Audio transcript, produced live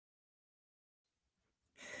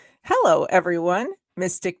Hello, everyone.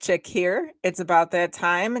 Mystic Chick here. It's about that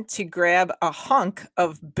time to grab a hunk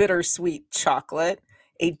of bittersweet chocolate,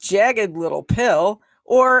 a jagged little pill,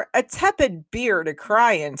 or a tepid beer to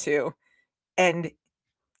cry into, and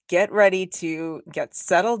get ready to get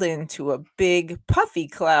settled into a big, puffy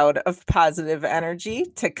cloud of positive energy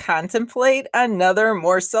to contemplate another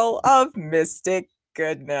morsel of mystic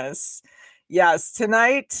goodness. Yes,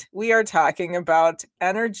 tonight we are talking about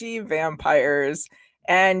energy vampires.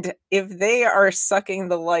 And if they are sucking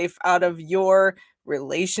the life out of your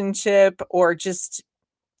relationship or just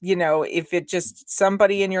if it just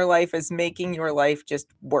somebody in your life is making your life just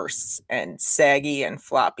worse and saggy and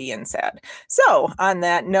floppy and sad. So, on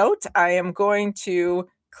that note, I am going to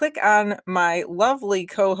click on my lovely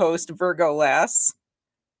co host, Virgo Lass,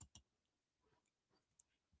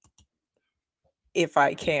 if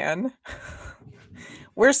I can.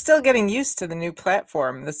 We're still getting used to the new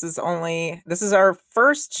platform. This is our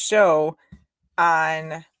first show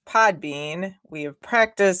on Podbean. We have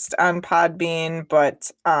practiced on Podbean,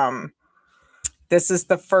 but this is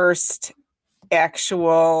the first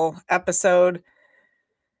actual episode.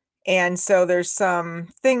 And so there's some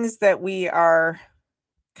things that we are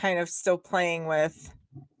kind of still playing with.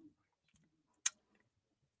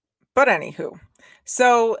 But anywho,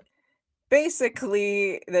 so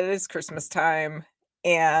basically, that is Christmas time,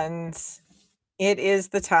 and it is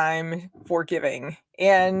the time for giving.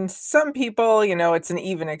 And some people, it's an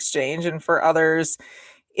even exchange, and for others,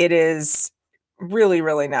 it is really,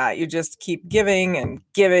 really not. You just keep giving and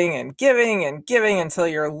giving and giving and giving until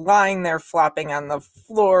you're lying there flopping on the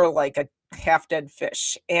floor like a half dead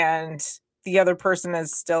fish. And the other person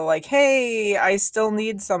is still like, hey, I still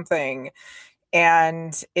need something.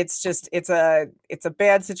 And it's a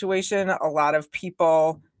bad situation. A lot of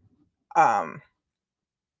people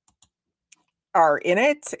are in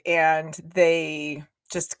it, and they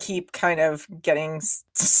just keep kind of getting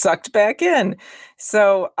sucked back in.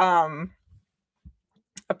 So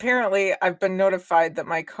apparently I've been notified that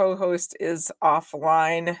my co-host is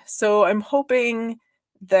offline, so I'm hoping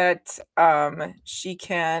that she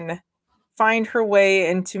can find her way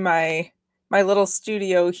into my little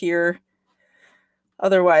studio here.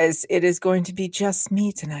 Otherwise, it is going to be just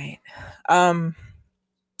me tonight.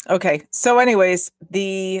 Okay, so anyways,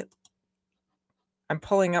 I'm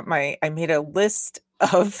pulling up I made a list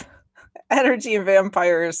of energy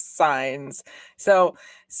vampire signs. So,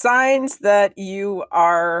 signs that you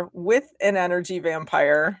are with an energy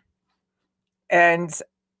vampire. And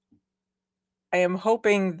I am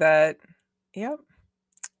hoping that, yep,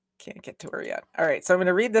 can't get to her yet. All right, so I'm going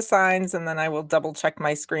to read the signs and then I will double check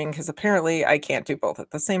my screen because apparently I can't do both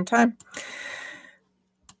at the same time.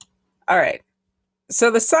 All right, so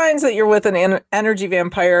the signs that you're with an energy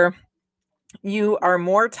vampire: you are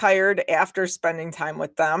more tired after spending time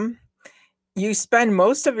with them. You spend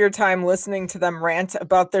most of your time listening to them rant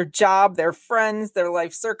about their job, their friends, their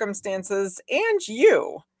life circumstances, and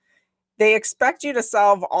you. They expect you to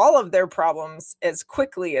solve all of their problems as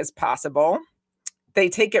quickly as possible. They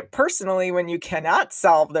take it personally when you cannot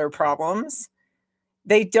solve their problems.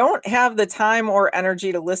 They don't have the time or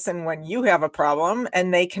energy to listen when you have a problem,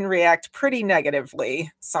 and they can react pretty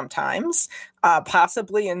negatively sometimes,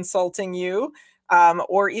 possibly insulting you,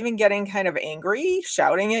 or even getting kind of angry,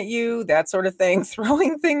 shouting at you, that sort of thing,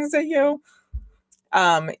 throwing things at you.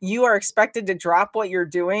 You are expected to drop what you're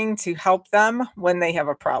doing to help them when they have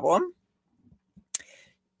a problem.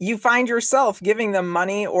 You find yourself giving them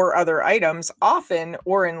money or other items, often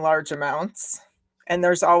or in large amounts. And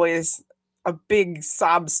there's always a big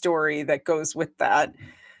sob story that goes with that.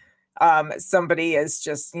 Somebody is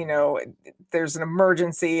just, there's an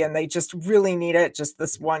emergency and they just really need it just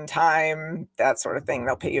this one time, that sort of thing.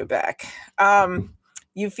 They'll pay you back.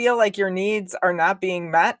 You feel like your needs are not being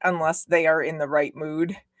met unless they are in the right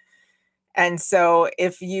mood. And so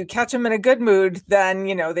if you catch them in a good mood, then,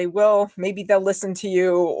 maybe they'll listen to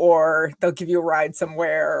you, or they'll give you a ride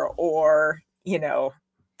somewhere, or, they'll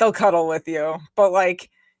cuddle with you. But like,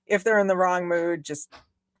 if they're in the wrong mood, just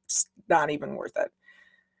not even worth it.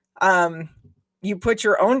 You put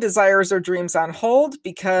your own desires or dreams on hold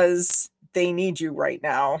because they need you right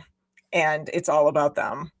now, and it's all about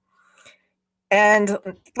them. And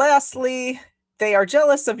lastly, they are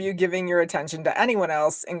jealous of you giving your attention to anyone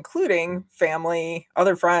else, including family,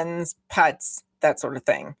 other friends, pets, that sort of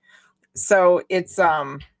thing. So it's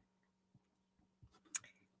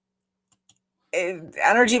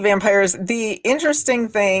energy vampires. The interesting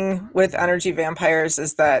thing with energy vampires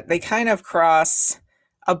is that they kind of cross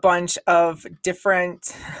a bunch of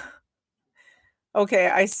different. Okay,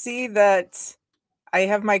 I see that I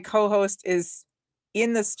have my co-host is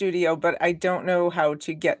in the studio, but I don't know how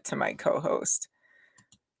to get to my co-host.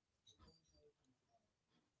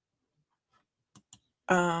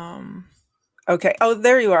 Okay. Oh,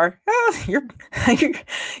 there you are. Oh, your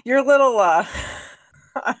your little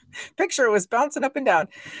picture was bouncing up and down.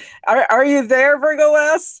 Are you there, Virgo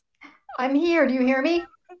S? I'm here. Do you hear me?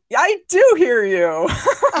 I do hear you.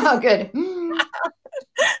 Oh, good.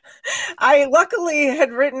 I luckily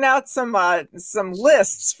had written out some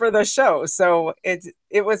lists for the show, so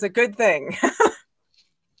it was a good thing.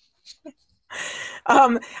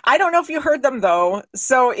 I don't know if you heard them though,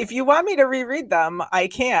 so if you want me to reread them, I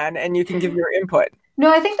can, and you can give your input.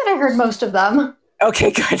 No, I think that I heard most of them.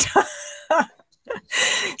 Okay, good.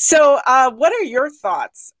 So, what are your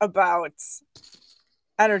thoughts about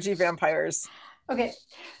energy vampires? Okay.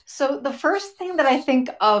 So the first thing that I think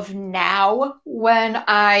of now when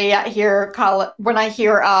I hear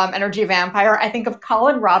Energy Vampire, I think of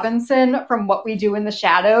Colin Robinson from What We Do in the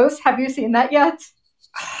Shadows. Have you seen that yet?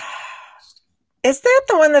 Is that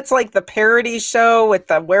the one that's like the parody show with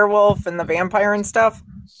the werewolf and the vampire and stuff?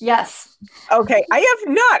 Yes. Okay, I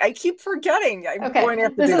have not. I keep forgetting. I'm Okay. going to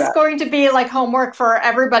have to This do is that. going to be like homework for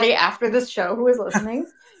everybody after this show who is listening.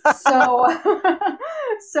 So,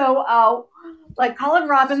 so like Colin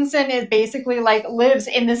Robinson is basically like lives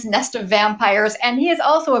in this nest of vampires, and he is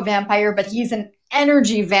also a vampire, but he's an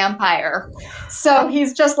energy vampire. So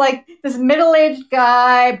he's just like this middle-aged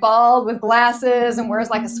guy, bald with glasses, and wears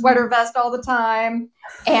like a sweater vest all the time.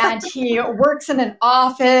 And he works in an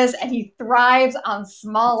office, and he thrives on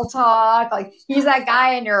small talk. Like he's that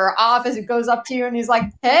guy in your office who goes up to you and he's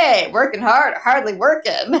like, "Hey, working hard, hardly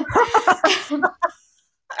working."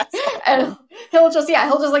 And he'll just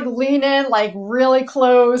like lean in like really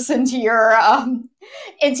close into your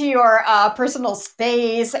personal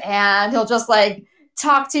space, and he'll just like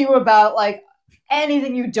talk to you about like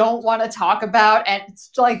anything you don't want to talk about, and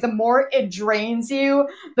it's like the more it drains you,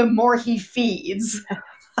 the more he feeds.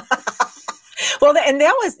 Well, and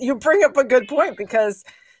that was, you bring up a good point because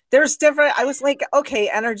there's different. I was like, okay,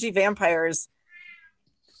 energy vampires.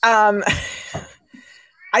 Um,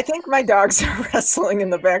 I think my dogs are wrestling in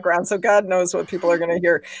the background, so God knows what people are going to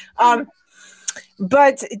hear.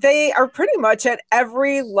 But they are pretty much at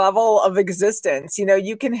every level of existence. You know,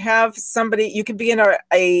 you can have somebody, you could be in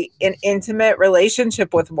an intimate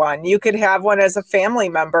relationship with one. You could have one as a family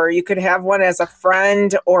member. You could have one as a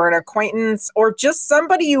friend or an acquaintance, or just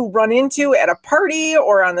somebody you run into at a party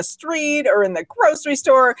or on the street or in the grocery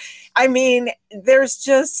store. I mean, there's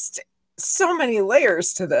just so many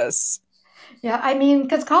layers to this. Yeah, I mean,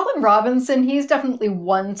 because Colin Robinson, he's definitely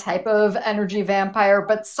one type of energy vampire,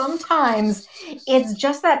 but sometimes it's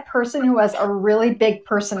just that person who has a really big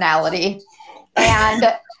personality and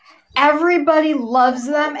everybody loves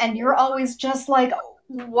them, and you're always just like,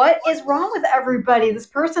 what is wrong with everybody? This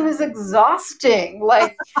person is exhausting.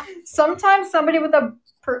 Like sometimes somebody with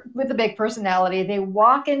a big personality, they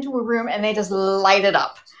walk into a room and they just light it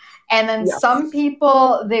up. And then Yeah. some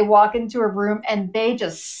people, they walk into a room and they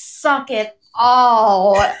just suck it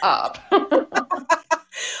all up.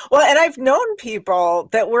 Well, and I've known people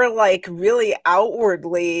that were like really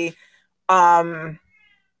outwardly um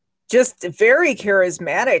just very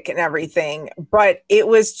charismatic and everything, but it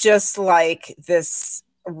was just like this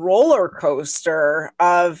roller coaster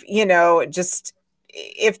of, just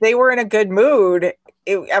if they were in a good mood,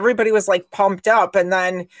 everybody was like pumped up. And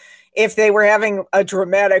then if they were having a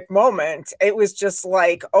dramatic moment, it was just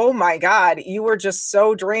like, oh my God, you were just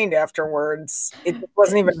so drained afterwards. It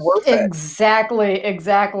wasn't even worth it. Exactly,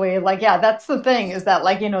 exactly. Like, yeah, that's the thing is that,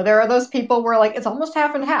 like, there are those people where, like, it's almost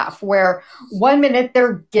half and half, where one minute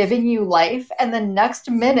they're giving you life, and the next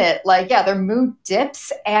minute, like, yeah, their mood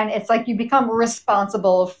dips, and it's like you become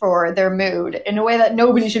responsible for their mood in a way that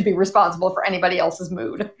nobody should be responsible for anybody else's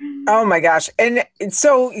mood. Oh my gosh. And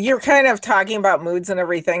so you're kind of talking about moods and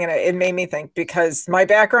everything, and it made me think because my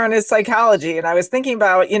background is psychology, and I was thinking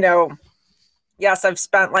about, yes, I've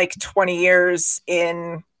spent like 20 years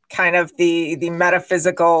in kind of the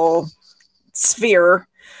metaphysical sphere,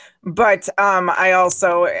 but I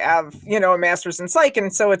also have, a master's in psych,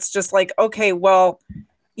 and so it's just like, okay, well,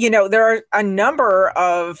 there are a number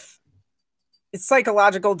of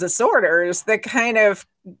psychological disorders that kind of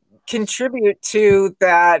contribute to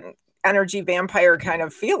that energy vampire kind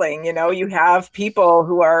of feeling. You have people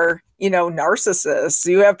who are, narcissists,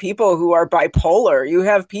 you have people who are bipolar, you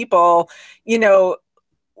have people, you know,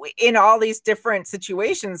 in all these different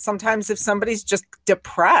situations. Sometimes if somebody's just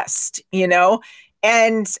depressed,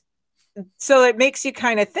 and so it makes you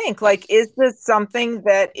kind of think like, is this something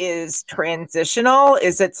that is transitional?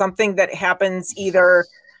 Is it something that happens either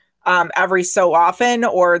every so often,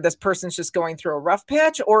 or this person's just going through a rough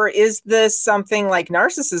patch? Or is this something like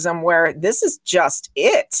narcissism where this is just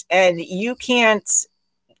it and you can't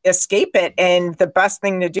escape it? And the best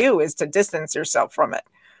thing to do is to distance yourself from it.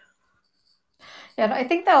 And I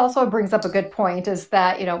think that also brings up a good point is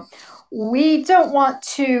that, we don't want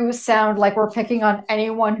to sound like we're picking on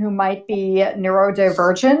anyone who might be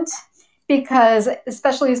neurodivergent because,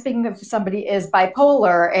 especially speaking of somebody is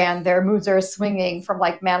bipolar and their moods are swinging from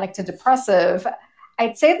like manic to depressive,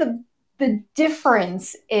 I'd say the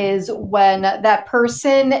difference is when that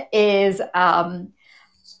person is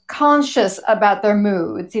conscious about their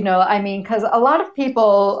moods, because a lot of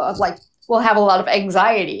people like will have a lot of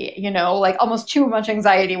anxiety, like almost too much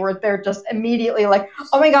anxiety where they're just immediately like,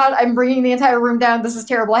 oh my God, I'm bringing the entire room down. This is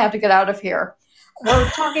terrible. I have to get out of here. We're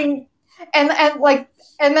talking and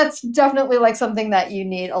that's definitely like something that you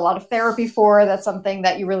need a lot of therapy for. That's something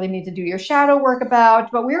that you really need to do your shadow work about.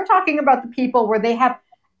 But we were talking about the people where they have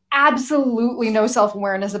absolutely no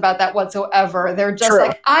self-awareness about that whatsoever. They're just True.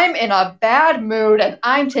 like, I'm in a bad mood and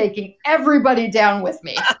I'm taking everybody down with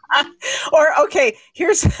me. Or, okay,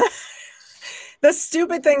 here's the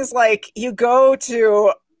stupid things like you go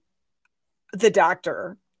to the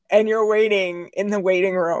doctor and you're waiting in the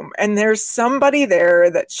waiting room and there's somebody there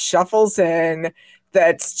that shuffles in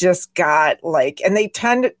that's just got like, and they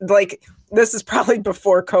tend like, this is probably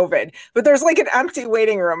before COVID, but there's like an empty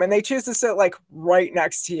waiting room and they choose to sit like right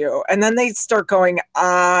next to you. And then they start going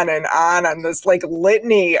on and on this like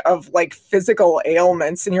litany of like physical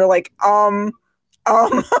ailments. And you're like,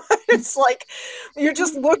 it's like, you're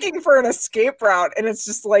just looking for an escape route. And it's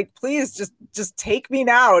just like, please just take me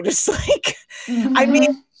now. Just like, Mm-hmm. I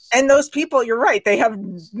mean, and those people, you're right. They have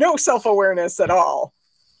no self-awareness at all.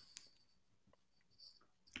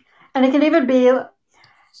 And it can even be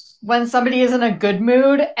when somebody is in a good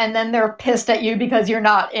mood and then they're pissed at you because you're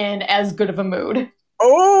not in as good of a mood.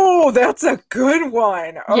 Oh, that's a good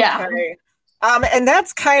one. Okay. Yeah. And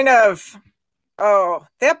that's kind of,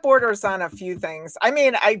 that borders on a few things. I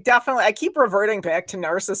mean, I keep reverting back to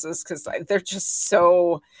narcissists because they're just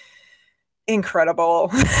so incredible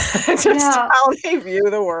just how they view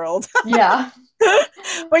the world. Yeah.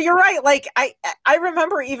 But you're right. Like I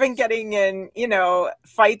remember even getting in,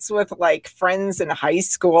 fights with like friends in high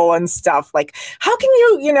school and stuff. Like, how can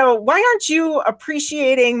you, why aren't you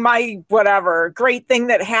appreciating my whatever great thing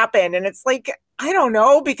that happened? And it's like, I don't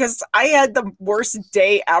know, because I had the worst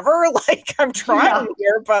day ever. Like, I'm trying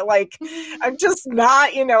here, but like, I'm just not,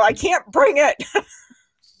 I can't bring it.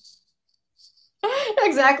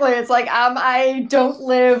 Exactly. It's like, I don't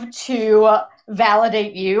live to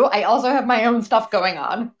validate you. I also have my own stuff going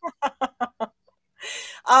on.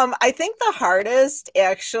 I think the hardest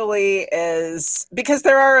actually is because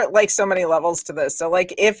there are like so many levels to this. So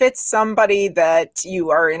like if it's somebody that you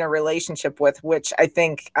are in a relationship with, which I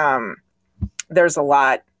think there's a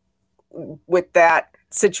lot with that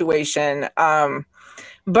situation.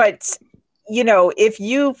 But if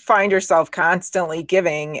you find yourself constantly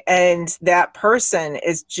giving and that person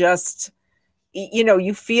is just,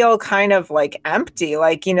 you feel kind of like empty,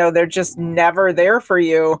 like, they're just never there for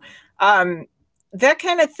you. That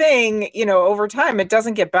kind of thing, over time, it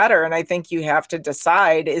doesn't get better. And I think you have to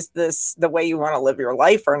decide, is this the way you want to live your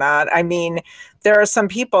life or not? I mean, there are some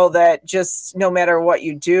people that just, no matter what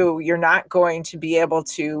you do, you're not going to be able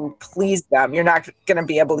to please them. You're not going to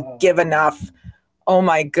be able to give enough. Oh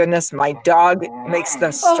my goodness, my dog makes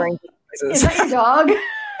the strangest noises. Is that your dog?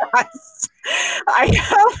 Yes. I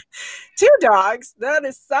have 2 dogs. That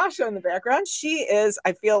is Sasha in the background. She is,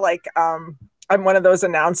 I feel like I'm one of those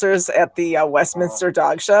announcers at the Westminster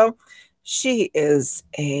Dog Show. She is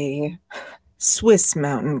a Swiss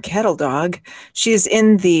Mountain Cattle Dog. She's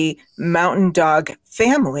in the Mountain Dog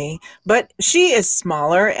family, but she is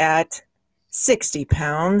smaller at 60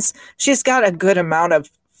 pounds. She's got a good amount of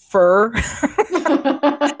fur.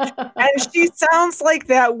 And she sounds like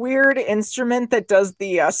that weird instrument that does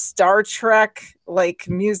the Star Trek like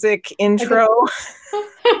music intro.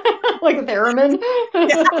 Like a theremin?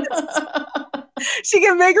 Yes. She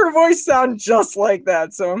can make her voice sound just like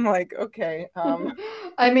that. So I'm like, okay.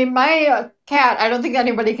 I mean, my cat, I don't think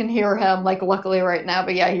anybody can hear him, like, luckily right now.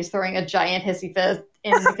 But yeah, he's throwing a giant hissy fit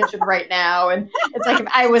in the kitchen right now. And it's like if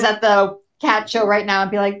I was at the cat show right now, I'd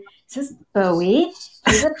be like, is this Bowie?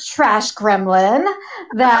 He's a trash gremlin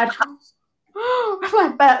that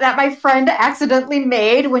my friend accidentally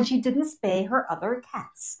made when she didn't spay her other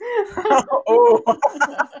cats. Oh.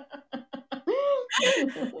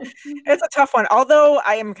 It's a tough one. Although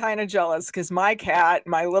I am kind of jealous because my cat,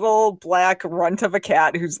 my little black runt of a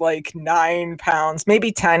cat who's like 9 pounds,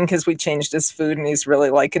 maybe 10 because we changed his food and he's really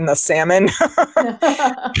liking the salmon.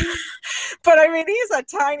 But I mean, he's a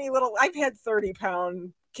tiny little, I've had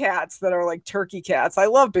 30-pound cats that are like turkey cats. I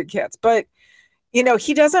love big cats, but he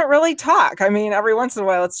doesn't really talk. I mean, every once in a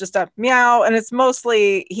while it's just a meow, and it's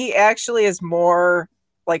mostly, he actually is more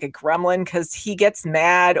like a gremlin because he gets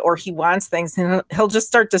mad or he wants things and he'll just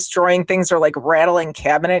start destroying things or like rattling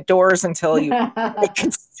cabinet doors until you make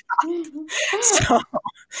it stop. So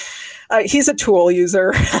he's a tool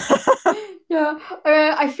user. Yeah,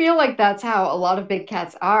 I feel like that's how a lot of big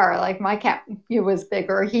cats are. Like my cat, he was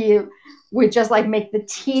bigger. He would just like make the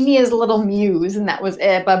teeniest little mews, and that was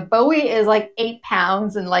it. But Bowie is like 8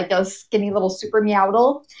 pounds and like a skinny little super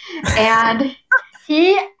meowdle, and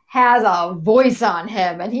he has a voice on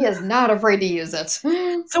him, and he is not afraid to use it.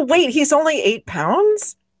 So wait, he's only 8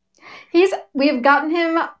 pounds? We've gotten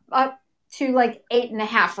him up to like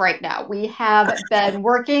 8.5 right now. We have been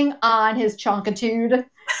working on his chonkitude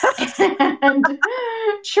and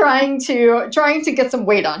trying to get some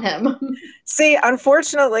weight on him. See,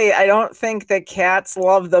 unfortunately, I don't think that cats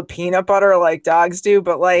love the peanut butter like dogs do,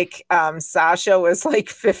 but like Sasha was like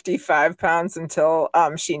 55 pounds until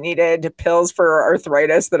she needed pills for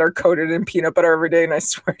arthritis that are coated in peanut butter every day. And I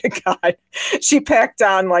swear to God, she packed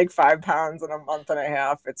on like 5 pounds in a month and a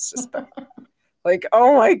half. It's just been like,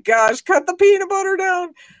 oh my gosh, cut the peanut butter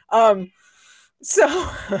down. So,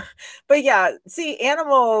 but yeah, see,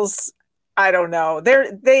 animals, I don't know.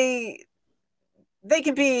 They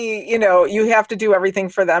can be, you have to do everything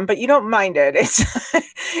for them, but you don't mind it. It's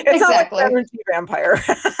Exactly. not like an energy vampire.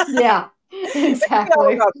 Yeah,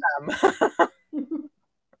 exactly. About them.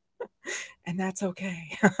 And that's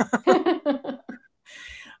okay.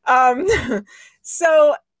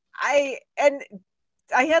 So I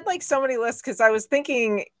had like so many lists because I was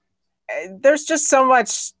thinking there's just so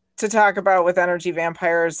much to talk about with energy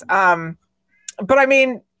vampires. But I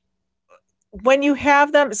mean, when you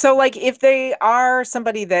have them, so like if they are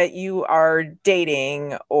somebody that you are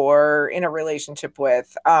dating or in a relationship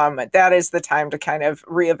with, that is the time to kind of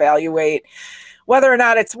reevaluate whether or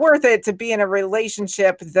not it's worth it to be in a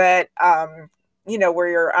relationship that, where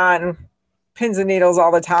you're on pins and needles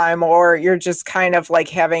all the time, or you're just kind of like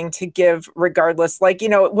having to give regardless. Like,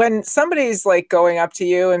 when somebody's like going up to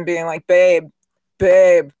you and being like, babe,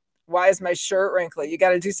 why is my shirt wrinkly? You got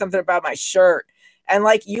to do something about my shirt. And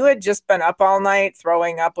like you had just been up all night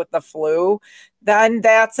throwing up with the flu, then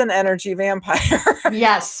that's an energy vampire.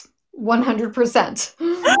 Yes, 100%.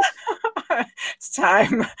 It's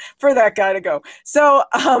time for that guy to go. So,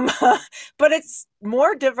 but it's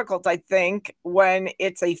more difficult, I think, when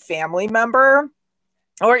it's a family member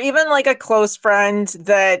or even like a close friend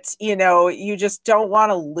that, you just don't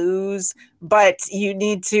want to lose, but you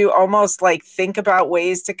need to almost like think about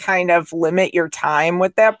ways to kind of limit your time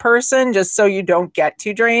with that person just so you don't get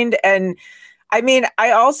too drained. And I mean,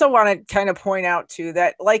 I also want to kind of point out too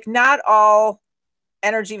that like not all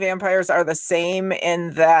energy vampires are the same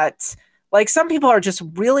in that like some people are just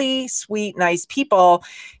really sweet, nice people.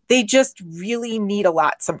 They just really need a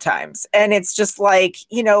lot sometimes. And it's just like,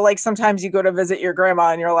 like sometimes you go to visit your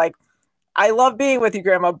grandma and you're like, I love being with you,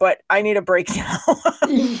 grandma, but I need a break now.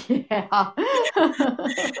 Yeah.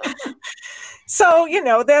 So,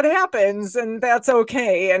 that happens and that's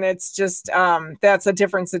okay. And it's just, that's a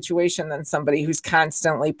different situation than somebody who's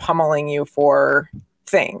constantly pummeling you for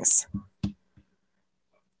things.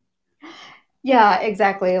 Yeah,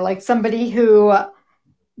 exactly. Like somebody who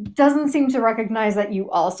doesn't seem to recognize that you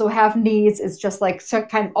also have needs. It's just like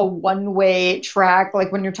kind of a one-way track.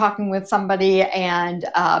 Like when you're talking with somebody and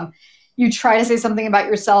you try to say something about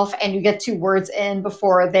yourself and you get 2 words in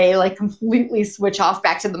before they like completely switch off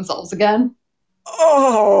back to themselves again.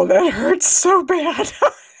 Oh, that hurts so bad.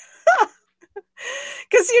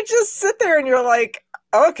 Because you just sit there and you're like,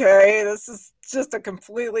 okay, this is just a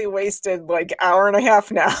completely wasted like hour and a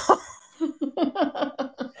half now.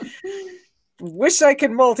 Wish I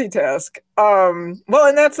could multitask. Well,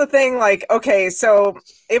 and that's the thing, like, okay, so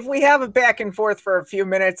if we have a back and forth for a few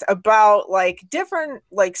minutes about like different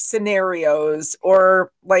like scenarios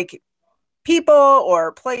or like people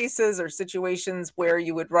or places or situations where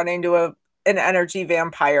you would run into an energy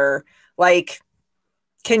vampire, like,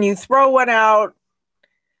 can you throw one out?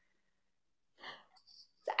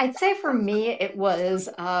 I'd say for me, it was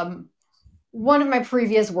one of my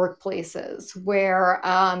previous workplaces where,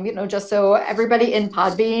 just so everybody in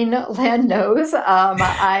Podbean land knows,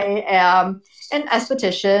 I am an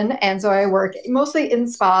esthetician. And so I work mostly in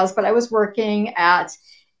spas, but I was working at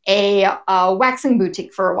a waxing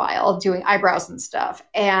boutique for a while, doing eyebrows and stuff.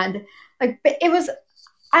 And like, it was,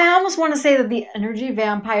 I almost want to say that the energy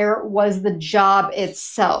vampire was the job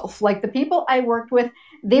itself. Like the people I worked with,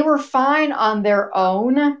 they were fine on their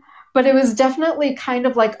own, but it was definitely kind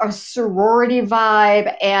of like a sorority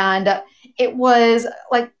vibe. And it was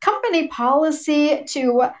like company policy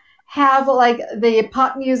to have like the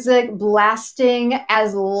pop music blasting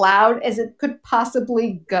as loud as it could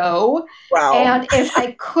possibly go. Wow. And if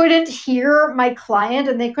I couldn't hear my client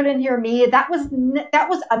and they couldn't hear me, that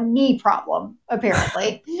was a me problem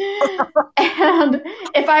apparently. And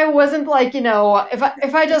if I wasn't like,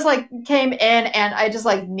 if I just like came in and I just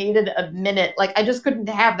like needed a minute, like I just couldn't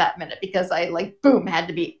have that minute because I like boom had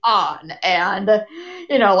to be on. And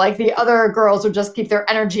like the other girls would just keep their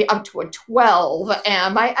energy up to a 12,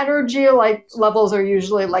 and my energy like levels are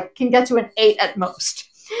usually like can get to an 8 at most.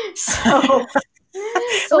 So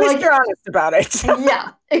At least like you're honest about it.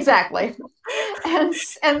 yeah, exactly. And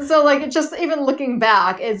so like it just even looking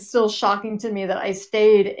back, it's still shocking to me that I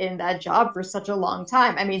stayed in that job for such a long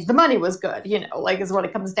time. I mean, the money was good, like is what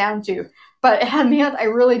it comes down to. But in the end, I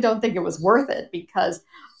really don't think it was worth it because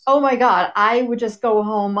oh my God, I would just go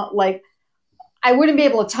home like I wouldn't be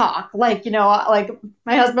able to talk. Like, like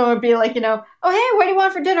my husband would be like, oh, hey, what do you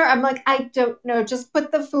want for dinner? I'm like, I don't know. Just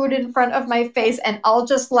put the food in front of my face and I'll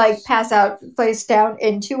just like pass out, face down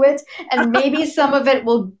into it. And maybe some of it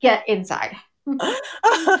will get inside.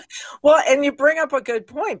 Well, and you bring up a good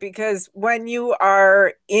point because when you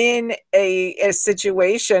are in a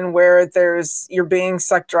situation where you're being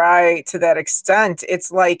sucked dry to that extent,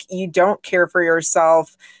 it's like you don't care for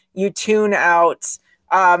yourself, you tune out,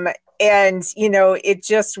 and it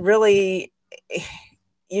just really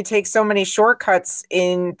you take so many shortcuts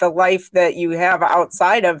in the life that you have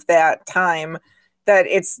outside of that time that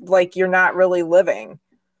it's like you're not really living.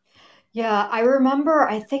 Yeah, I remember,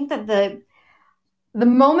 I think that the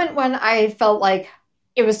moment when I felt like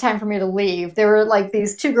it was time for me to leave, there were like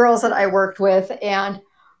these two girls that I worked with, and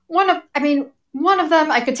one of them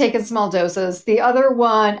I could take in small doses. The other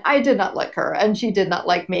one, I did not like her, and she did not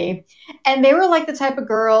like me. And they were like the type of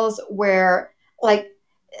girls where, like,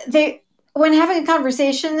 they, when having a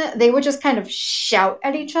conversation, they would just kind of shout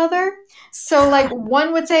at each other. So, like,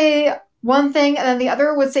 one would say one thing, and then the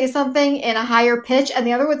other would say something in a higher pitch, and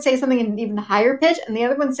the other would say something in an even higher pitch, and the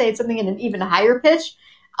other one would say something in an even higher pitch,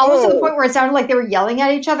 almost to the point where it sounded like they were yelling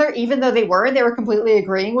at each other, even though they weren't. They were completely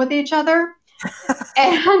agreeing with each other.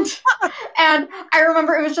 And and I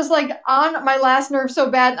remember it was just like on my last nerve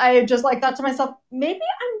so bad, I just like thought to myself, maybe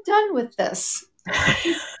I'm done with this.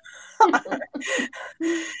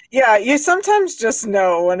 Yeah, you sometimes just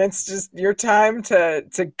know when it's just your time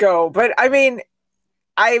to go. But I mean,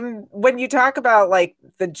 I'm when you talk about like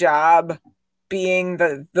the job being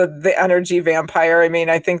the energy vampire, I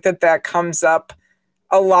mean, I think that comes up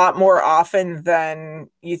a lot more often than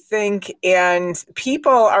you think. And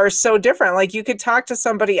people are so different. Like you could talk to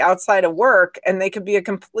somebody outside of work and they could be a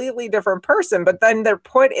completely different person, but then they're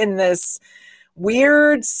put in this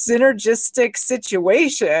weird synergistic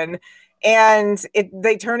situation and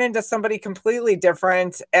they turn into somebody completely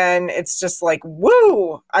different, and it's just like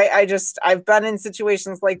woo. I've been in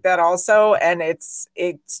situations like that also, and it's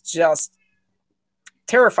just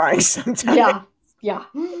terrifying sometimes. Yeah, yeah.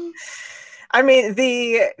 I mean,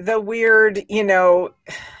 the weird,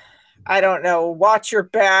 I don't know, watch your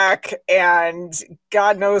back and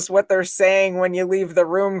God knows what they're saying when you leave the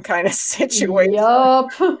room kind of situation.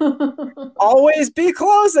 Yup. Always be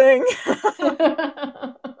closing.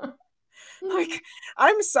 Like,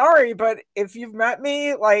 I'm sorry, but if you've met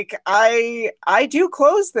me, like I do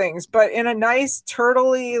close things, but in a nice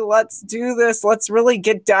turtley, let's do this, let's really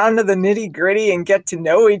get down to the nitty-gritty and get to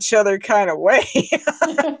know each other kind of way.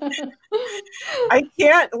 I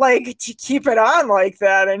can't like to keep it on like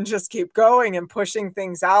that and just keep going and pushing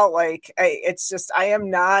things out. Like it's just I am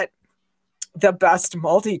not the best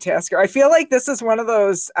multitasker. I feel like this is one of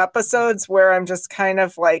those episodes where I'm just kind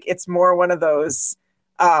of like it's more one of those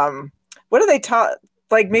what do they talk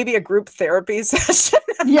like maybe a group therapy session?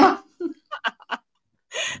 Yeah.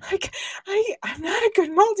 Like I'm not a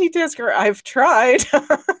good multitasker. I've tried.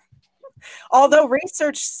 Although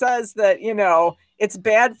research says that, it's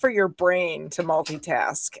bad for your brain to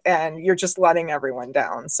multitask and you're just letting everyone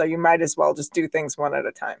down. So you might as well just do things one at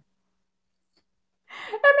a time.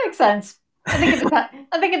 That makes sense. I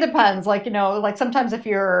think it depends. Like, like sometimes if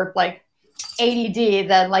you're like ADD,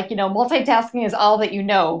 then like, multitasking is all that you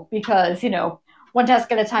know because, one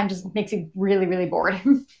task at a time just makes you really, really bored.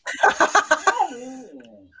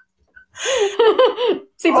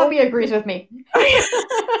 See, Poppy agrees with me.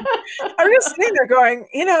 I'm just sitting there going,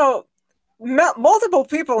 multiple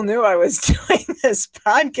people knew I was doing this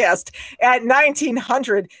podcast at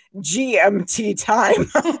 1900 GMT time,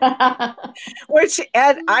 which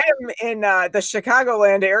I am in the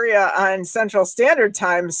Chicagoland area on Central Standard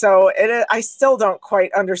Time. So I still don't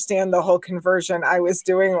quite understand the whole conversion. I was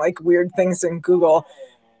doing like weird things in Google.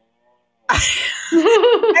 I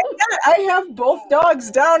have both dogs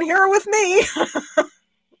down here with me.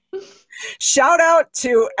 Shout out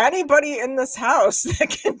to anybody in this house that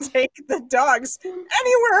can take the dogs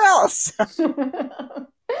anywhere else. I mean,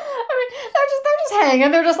 they're just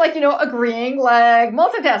hanging. They're just like, agreeing, like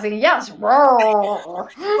multitasking. Yes. Well,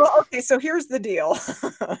 okay, so here's the deal.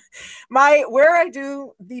 Where I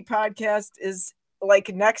do the podcast is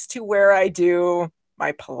like next to where I do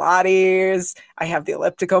my Pilates. I have the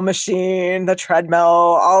elliptical machine, the treadmill,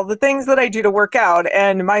 all the things that I do to work out.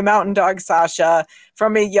 And my mountain dog, Sasha,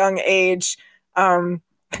 from a young age,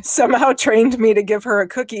 somehow trained me to give her a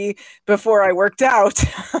cookie before I worked out.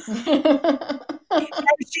 And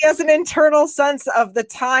she has an internal sense of the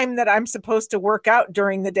time that I'm supposed to work out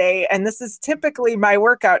during the day. And this is typically my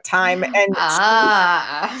workout time. And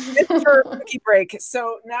it's her cookie break.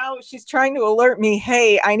 So now she's trying to alert me,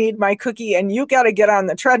 hey, I need my cookie and you got to get on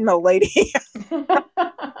the treadmill, lady. You're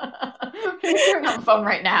on the phone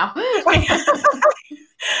right now.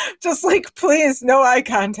 Just like, please, no eye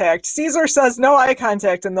contact. Caesar says no eye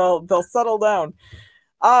contact and they'll settle down.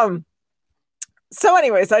 So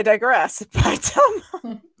anyways, I digress. But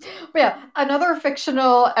yeah, another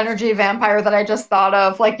fictional energy vampire that I just thought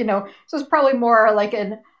of, like, so it's probably more like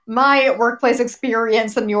in my workplace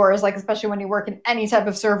experience than yours, like especially when you work in any type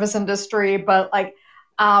of service industry, but like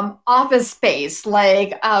Office Space,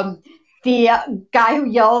 like the guy who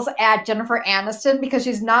yells at Jennifer Aniston because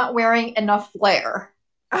she's not wearing enough flair.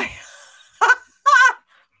 That's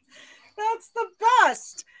the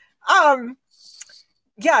best.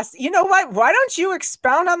 Yes, you know what? Why don't you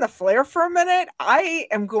expound on the flair for a minute? I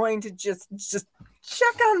am going to just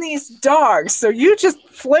check on these dogs. So you just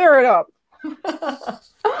flare it up.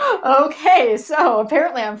 Okay, so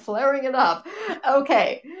apparently I'm flaring it up.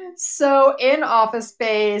 Okay, so in Office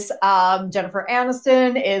Space, Jennifer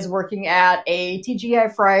Aniston is working at a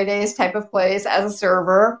TGI Fridays type of place as a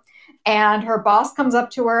server. And her boss comes up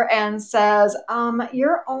to her and says,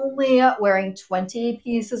 you're only wearing 20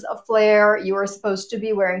 pieces of flair. You are supposed to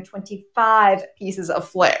be wearing 25 pieces of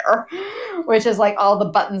flair, which is like all the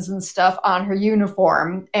buttons and stuff on her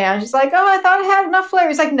uniform. And she's like, oh, I thought I had enough flair.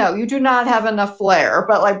 He's like, no, you do not have enough flair.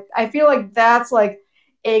 But like, I feel like that's like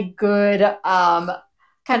a good kind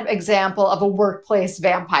of example of a workplace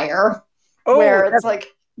vampire where it's like,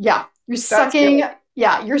 yeah, you're sucking... Good.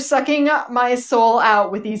 Yeah, you're sucking my soul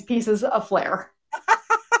out with these pieces of flair.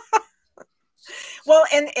 Well,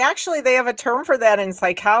 and actually they have a term for that in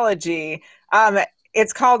psychology.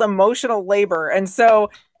 It's called emotional labor. And so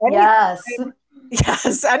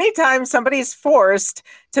anytime somebody's forced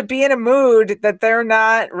to be in a mood that they're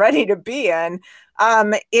not ready to be in,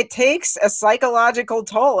 it takes a psychological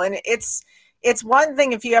toll. And it's one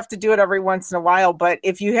thing if you have to do it every once in a while, but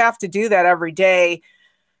if you have to do that every day,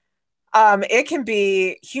 it can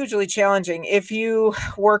be hugely challenging. If you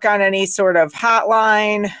work on any sort of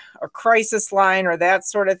hotline or crisis line or that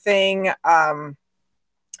sort of thing,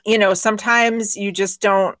 sometimes you just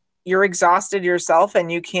you're exhausted yourself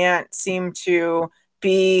and you can't seem to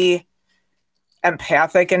be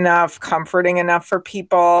empathic enough, comforting enough for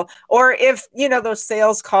people. Or if, those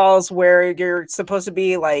sales calls where you're supposed to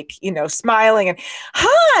be like, smiling and,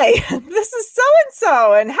 hi, this is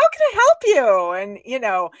so-and-so, and how can I help you? And,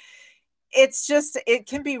 it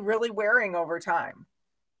can be really wearing over time.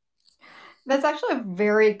 That's actually a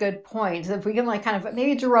very good point. If we can like kind of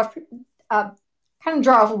maybe draw a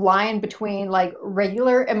line between like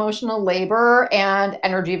regular emotional labor and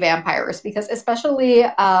energy vampires, because especially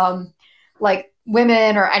like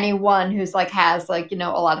women or anyone who's like has like, a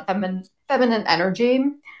lot of feminine energy,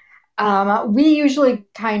 we usually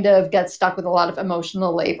kind of get stuck with a lot of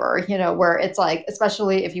emotional labor, where it's like,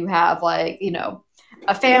 especially if you have like,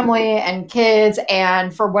 a family and kids,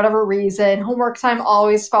 and for whatever reason, homework time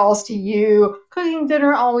always falls to you, cooking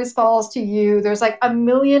dinner always falls to you. There's like a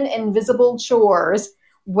million invisible chores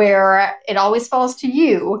where it always falls to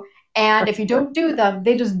you. And if you don't do them,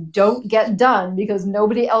 they just don't get done because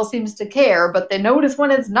nobody else seems to care, but they notice when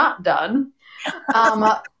it's not done.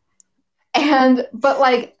 But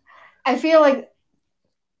like, I feel like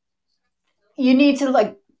you need to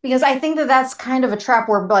like, because I think that that's kind of a trap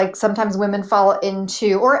where like sometimes women fall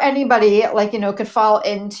into, or anybody like, could fall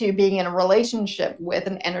into being in a relationship with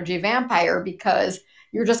an energy vampire because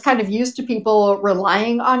you're just kind of used to people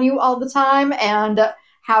relying on you all the time, and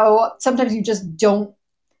how sometimes you just don't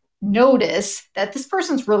notice that this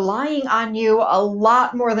person's relying on you a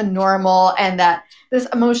lot more than normal, and that this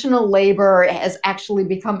emotional labor has actually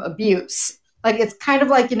become abuse. Like, it's kind of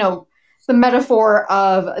like, the metaphor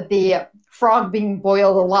of the frog being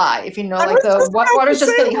boiled alive, I like was the just about to water's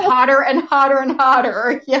just say getting that. hotter and hotter and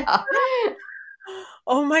hotter. Yeah.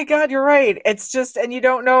 Oh my God, you're right. It's just, and you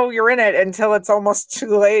don't know you're in it until it's almost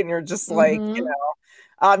too late, and you're just like,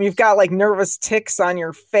 Mm-hmm. you've got like nervous tics on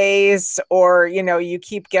your face, or you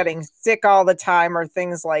keep getting sick all the time, or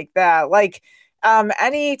things like that. Like,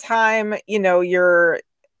 anytime you're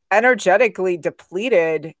energetically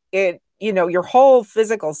depleted, your whole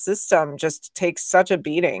physical system just takes such a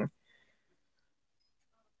beating.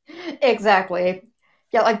 Exactly.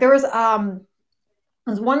 Yeah, like there's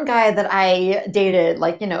one guy that I dated,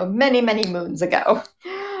 like, many, many moons ago.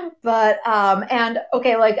 But and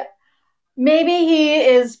okay, like, maybe he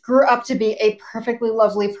is grew up to be a perfectly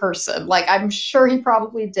lovely person. Like, I'm sure he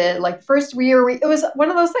probably did. Like, first year it was one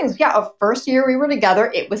of those things. Yeah, first year we were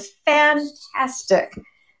together, it was fantastic.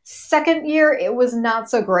 Second year, it was not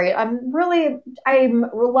so great. I'm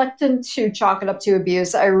reluctant to chalk it up to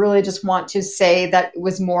abuse. I really just want to say that it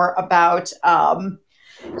was more about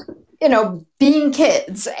being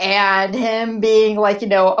kids, and him being like,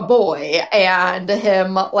 a boy, and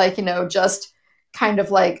him like, just kind of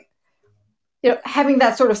like, having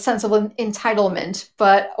that sort of sense of entitlement.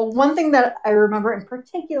 But one thing that I remember in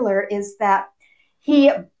particular is that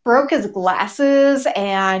he broke his glasses,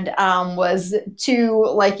 and was too,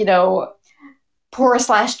 like, poor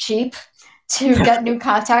slash cheap to get new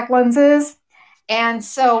contact lenses. And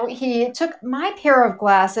so he took my pair of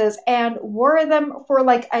glasses and wore them for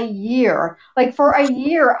like a year. Like, for a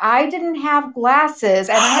year, I didn't have glasses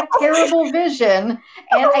and I have terrible vision.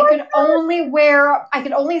 And Oh I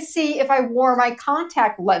could only see if I wore my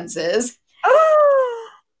contact lenses. my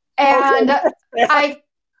Okay, And that's bad. I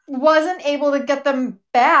wasn't able to get them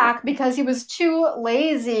back because he was too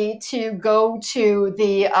lazy to go to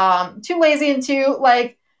too lazy into,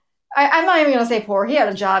 like, I'm not even gonna say poor. He had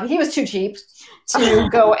a job. He was too cheap to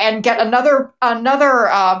go and get another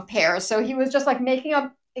pair. So he was just like making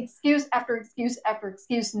up excuse after excuse after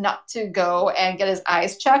excuse not to go and get his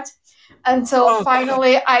eyes checked, until Oh,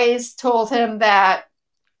 finally I told him that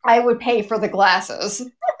I would pay for the glasses,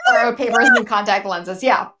 or I would pay for his new contact lenses.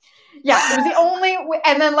 Yeah. Yeah, it was the only,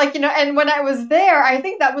 and then, like, and when I was there, I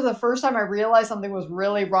think that was the first time I realized something was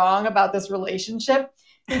really wrong about this relationship,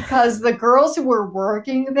 because the girls who were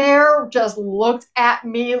working there just looked at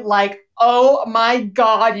me like, "Oh my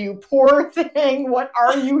God, you poor thing, what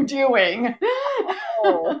are you doing?"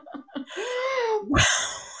 oh.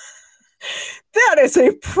 That is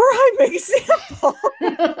a prime example.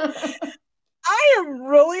 I am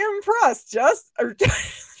really impressed. Just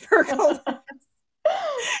circled.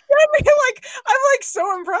 I mean, like, I'm like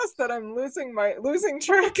so impressed that I'm losing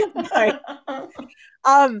track of my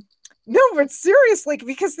um no, but seriously,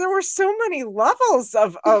 because there were so many levels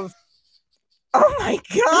of oh my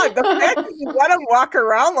God, the fact that you let him walk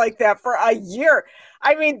around like that for a year.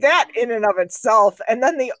 I mean, that in and of itself. And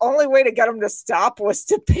then the only way to get him to stop was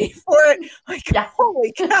to pay for it. Like, Yeah.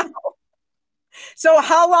 holy cow. So,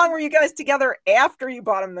 how long were you guys together after you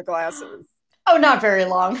bought him the glasses? Oh, not very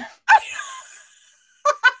long.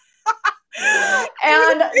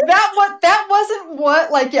 And that wasn't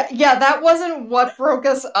what, like, yeah, that wasn't what broke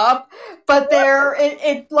us up. But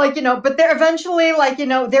it like, but there eventually, like,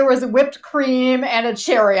 there was whipped cream and a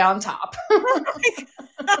cherry on top.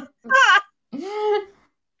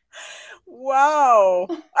 Wow.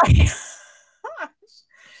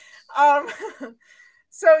 um,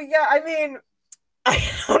 so yeah, I mean, I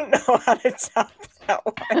don't know how to top that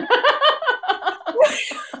one.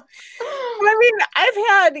 I mean, I've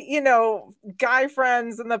had, guy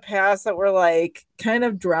friends in the past that were like kind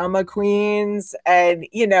of drama queens. And,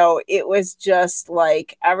 it was just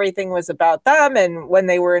like everything was about them. And when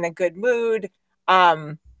they were in a good mood,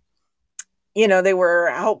 um, they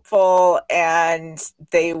were helpful, and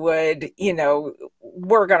they would,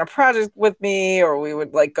 work on a project with me, or we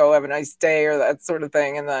would like go have a nice day or that sort of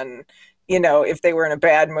thing. And then, if they were in a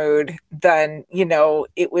bad mood, then,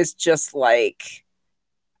 it was just like,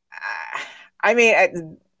 I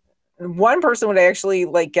mean, one person would actually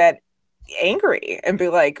like get angry and be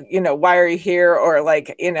like, why are you here? Or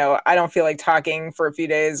like, I don't feel like talking for a few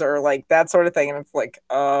days, or like that sort of thing. And it's like,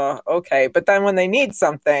 okay. But then when they need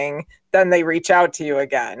something, then they reach out to you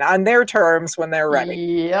again on their terms when they're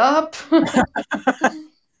ready. Yep.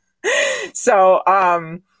 So,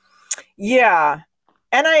 yeah.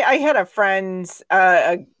 And I had a friend,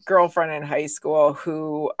 a girlfriend in high school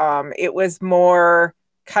who, it was more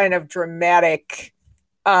kind of dramatic,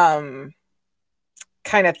 um,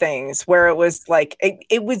 kind of things where it was like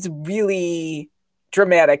it was really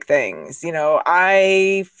dramatic things.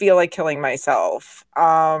 I feel like killing myself.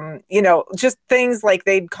 Just things like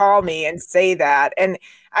they'd call me and say that. And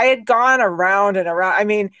I had gone around and around. I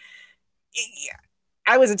mean,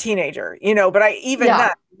 I was a teenager, but I even then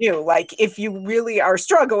knew, like, if you really are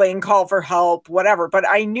struggling, call for help, whatever. But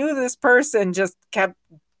I knew this person just kept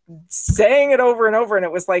saying it over and over. And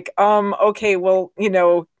it was like, okay, well,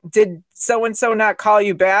 did so-and-so not call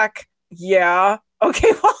you back? Yeah.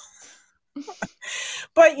 Okay, well,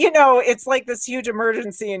 but it's like this huge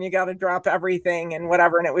emergency and you got to drop everything and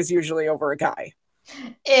whatever. And it was usually over a guy.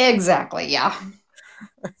 Exactly. Yeah.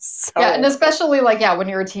 So, yeah. And especially like, when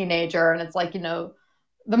you're a teenager and it's like,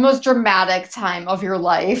 the most dramatic time of your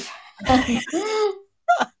life.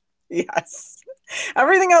 Yes.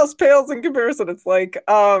 Everything else pales in comparison. It's like,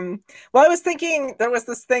 well, I was thinking there was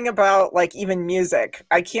this thing about like even music.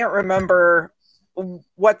 I can't remember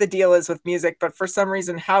what the deal is with music, but for some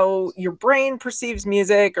reason, how your brain perceives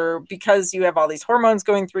music, or because you have all these hormones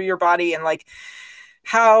going through your body and like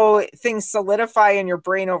how things solidify in your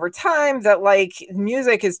brain over time, that like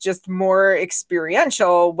music is just more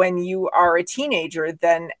experiential when you are a teenager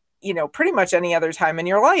than pretty much any other time in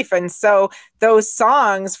your life. And so those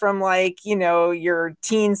songs from like, your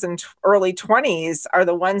teens and early 20s are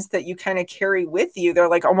the ones that you kind of carry with you. They're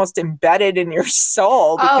like almost embedded in your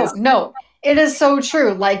soul. Oh, no. It is so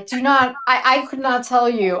true. Like, I could not tell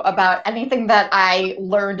you about anything that I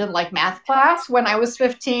learned in like math class when I was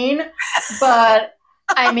 15, but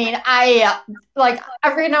I mean, like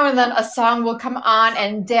every now and then a song will come on,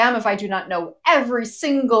 and damn if I do not know every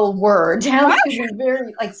single word down to the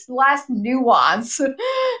very like last nuance,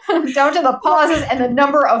 down to the pauses and the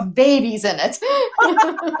number of babies in it.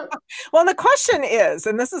 Well, the question is,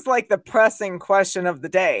 and this is like the pressing question of the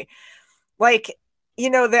day, like,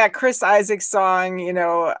 that Chris Isaak song,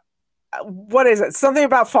 what is it? Something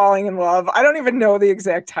about falling in love. I don't even know the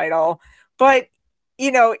exact title, but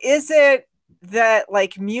is it that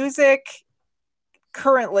like music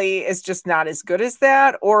currently is just not as good as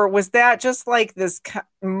that, or was that just like this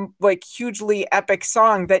like hugely epic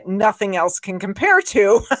song that nothing else can compare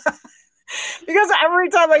to? Because every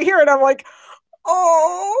time I hear it, I'm like,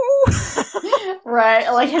 oh, right,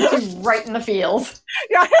 like hits you right in the feels.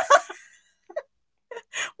 Yeah.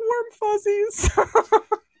 Warm fuzzies.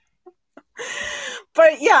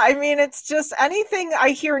 But yeah, I mean, it's just anything I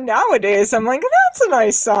hear nowadays, I'm like, that's a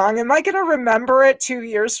nice song. Am I going to remember it 2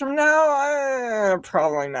 years from now?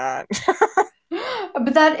 Probably not.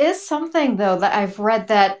 But that is something, though, that I've read,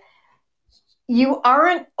 that you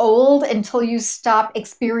aren't old until you stop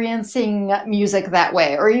experiencing music that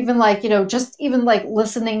way, or even like, just even like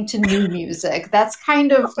listening to new music. That's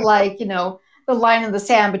kind of like, the line in the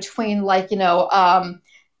sand between like, I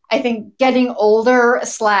think getting older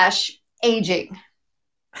 / aging.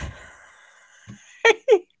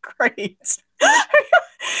 Great.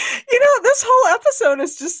 This whole episode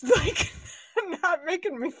is just like not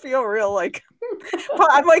making me feel real like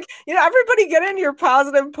I'm like, everybody get into your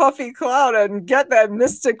positive puffy cloud and get that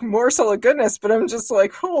mystic morsel of goodness, but I'm just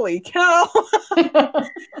like, holy cow.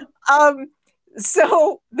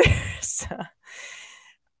 So there's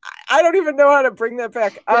I don't even know how to bring that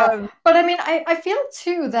back. Yeah. But I mean, I feel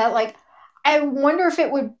too that like I wonder if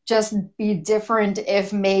it would just be different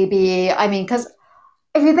if maybe, I mean, because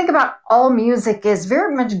if you think about, all music is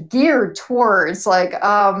very much geared towards like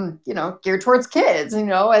geared towards kids.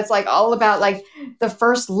 It's like all about like the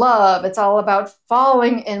first love. It's all about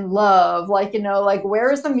falling in love. Like, like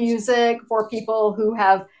where's the music for people who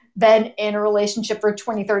have been in a relationship for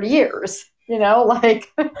 20, 30 years?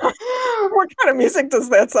 Like what kind of music does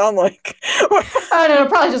that sound like? I don't know,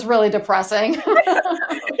 probably just really depressing.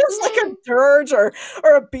 It's like a dirge or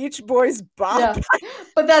a Beach Boys bop. Yeah.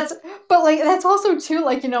 But that's also too,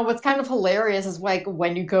 like, what's kind of hilarious is like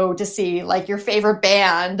when you go to see like your favorite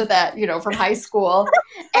band that, from high school,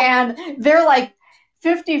 and they're like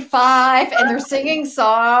 55 and they're singing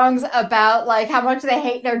songs about like how much they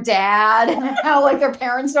hate their dad and how like their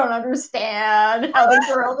parents don't understand how the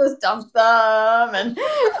girl just dumped them. And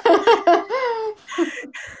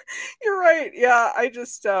you're right. Yeah, I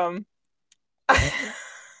just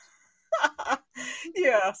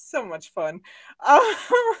yeah, so much fun.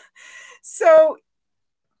 So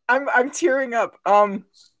I'm tearing up.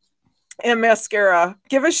 And mascara.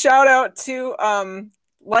 Give a shout out to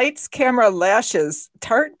Lights, Camera, Lashes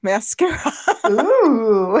Tarte mascara.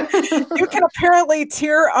 Ooh. You can apparently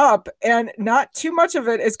tear up, and not too much of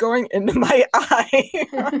it is going into my eye.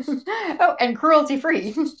 Oh, and cruelty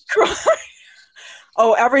free.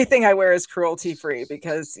 Oh, everything I wear is cruelty free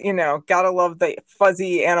because, gotta love the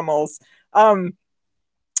fuzzy animals.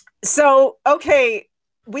 So, okay,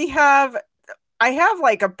 we have, I have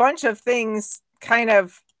like a bunch of things kind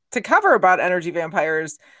of to cover about energy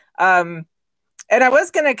vampires. Um, and I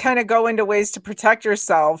was going to kind of go into ways to protect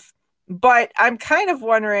yourself, but I'm kind of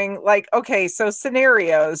wondering, like, okay, so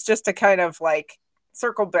scenarios, just to kind of like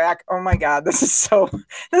circle back. Oh my God, this is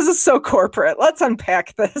so corporate. Let's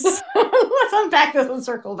unpack this. Let's unpack this and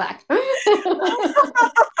circle back. We're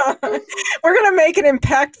going to make an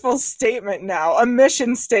impactful statement now, a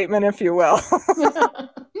mission statement, if you will.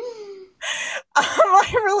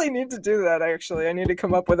 I really need to do that, actually. I need to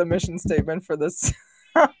come up with a mission statement for this.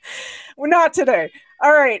 Well, not today.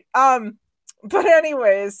 All right. But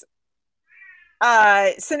anyways,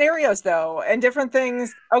 scenarios though, and different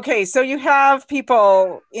things. Okay, so you have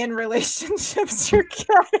people in relationships. You're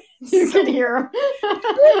getting You can hear.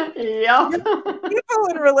 Yep. people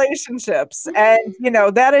in relationships, and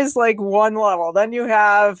that is like one level. Then you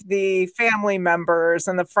have the family members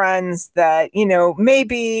and the friends that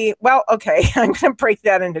maybe, well, okay, I'm going to break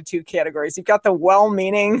that into two categories. You've got the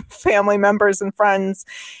well-meaning family members and friends,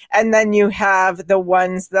 and then you have the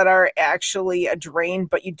ones that are actually a drain,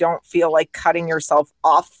 but you don't feel like cutting yourself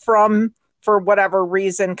off from for whatever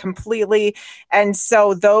reason completely. And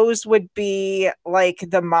so those would be like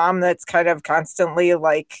the mom that's kind of constantly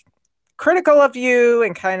like critical of you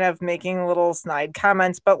and kind of making little snide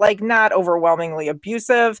comments, but like not overwhelmingly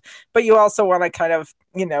abusive. But you also want to kind of,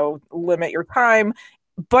 limit your time.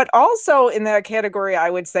 But also in that category, I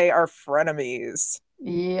would say are frenemies.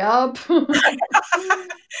 Yep.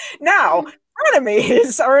 Now,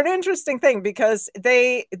 frenemies are an interesting thing because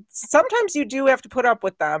they sometimes you do have to put up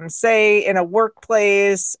with them, say in a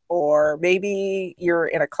workplace or maybe you're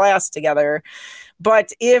in a class together.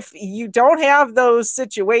 But if you don't have those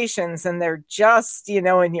situations and they're just,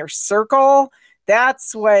 in your circle,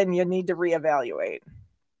 that's when you need to reevaluate.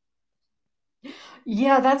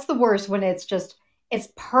 Yeah, that's the worst when it's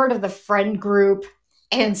part of the friend group.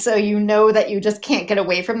 And so you know that you just can't get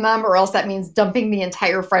away from them, or else that means dumping the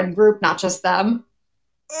entire friend group, not just them.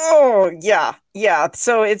 Oh, yeah. Yeah.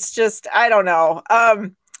 So it's just, I don't know.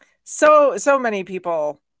 So many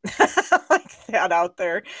people like that out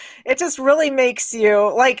there. It just really makes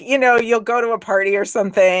you like, you'll go to a party or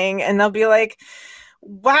something and they'll be like,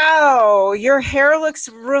 wow, your hair looks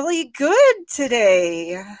really good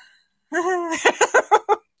today. You're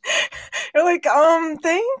like,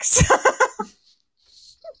 thanks.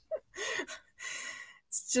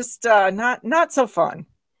 It's just not so fun.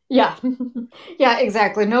 Yeah. Yeah,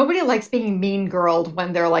 exactly. Nobody likes being mean girled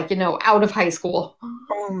when they're like, out of high school.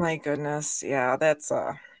 Oh my goodness. Yeah, that's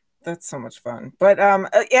so much fun. But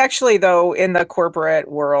actually though, in the corporate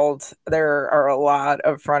world, there are a lot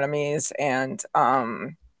of frenemies and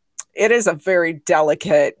it is a very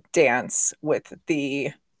delicate dance with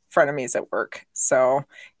the frenemies at work. So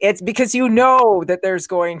it's because that there's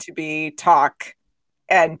going to be talk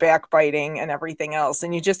and backbiting and everything else.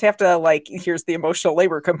 And you just have to like, here's the emotional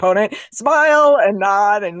labor component, smile and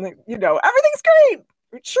nod and everything's great.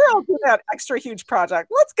 Sure, I'll do that extra huge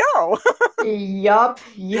project. Let's go. Yup,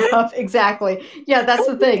 exactly. Yeah, that's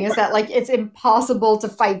the thing is that like it's impossible to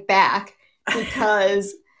fight back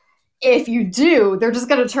because if you do, they're just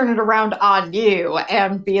going to turn it around on you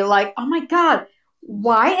and be like, oh my God,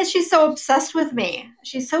 why is she so obsessed with me?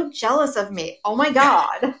 She's so jealous of me. Oh my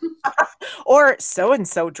God. Or so and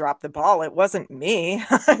so dropped the ball. It wasn't me.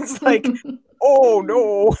 It's like, oh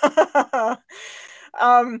no.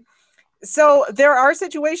 um, so there are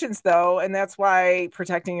situations though, and that's why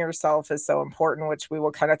protecting yourself is so important, which we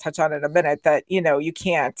will kind of touch on in a minute, that you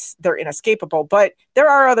can't, they're inescapable. But there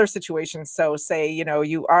are other situations. So say,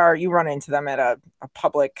 you run into them at a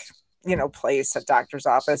public place, a doctor's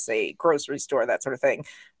office, a grocery store, that sort of thing.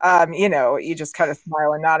 You just kind of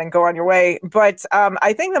smile and nod and go on your way. But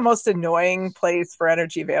I think the most annoying place for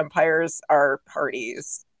energy vampires are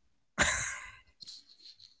parties.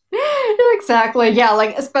 Exactly. Yeah,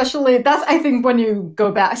 like especially that's I think when you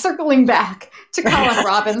go back circling back to Colin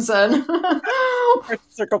Robinson.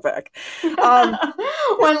 Circle back.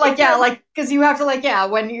 When like yeah, like because you have to like yeah,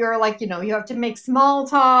 when you're like, you have to make small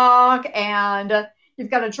talk and you've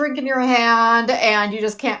got a drink in your hand and you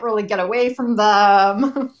just can't really get away from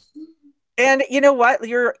them. And you know what?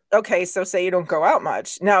 You're okay. So say you don't go out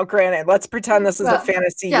much. Now, granted, let's pretend this is a Well,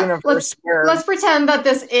 fantasy yeah, universe where let's pretend that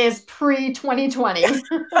this is pre 2020.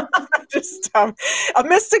 just a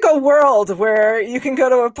mystical world where you can go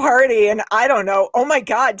to a party and I don't know. Oh my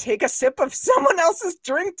God, take a sip of someone else's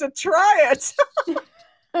drink to try it.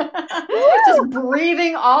 Just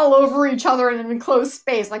breathing all over each other in an enclosed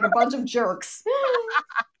space like a bunch of jerks.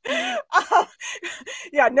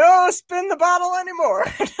 Yeah, no, spin the bottle anymore.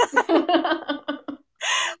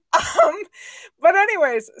 Um, but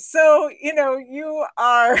anyways, so you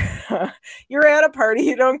are you're at a party,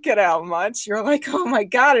 you don't get out much. You're like, oh my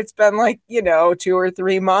God, it's been like, 2 or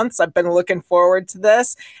 3 months. I've been looking forward to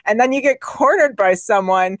this. And then you get cornered by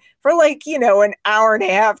someone for like, an hour and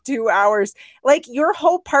a half, 2 hours. Like your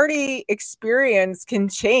whole party experience can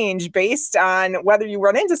change based on whether you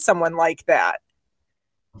run into someone like that.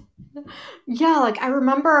 Yeah, like I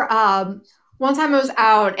remember one time I was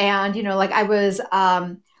out and like I was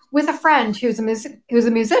with a friend who's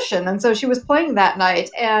a musician, and so she was playing that night,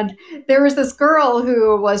 and there was this girl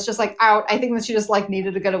who was just like out. I think that she just like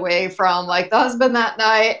needed to get away from like the husband that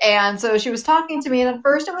night, and so she was talking to me, and at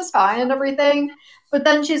first it was fine and everything, but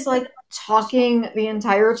then she's like talking the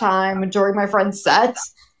entire time during my friend's set,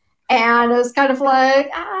 and it was kind of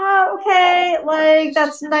like, okay, like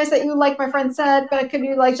that's nice that you like my friend said, but could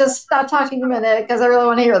you like just stop talking a minute because I really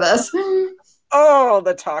want to hear this. Oh,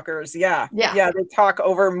 the talkers. Yeah. Yeah. Yeah. They talk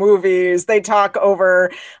over movies. They talk over,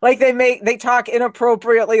 like, they talk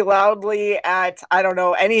inappropriately loudly at, I don't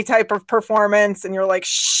know, any type of performance. And you're like,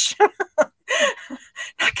 shh, knock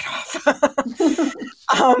it off.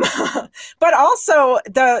 But also,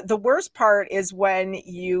 the worst part is when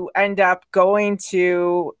you end up going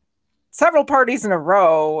to several parties in a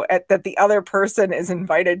row that the other person is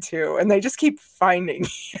invited to, and they just keep finding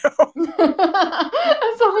you.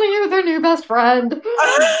 It's only you, their new best friend.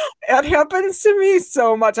 It happens to me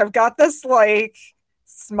so much. I've got this like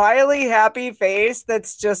smiley, happy face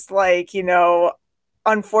that's just like,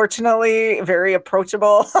 unfortunately very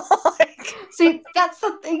approachable. Like, See, that's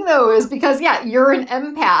the thing though, is because yeah, you're an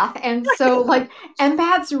empath, and so like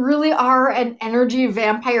empaths really are an energy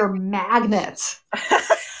vampire magnet.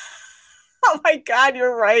 oh my God,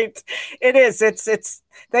 you're right. It is.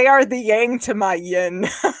 They are the yang to my yin.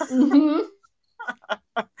 Mm-hmm.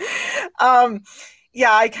 um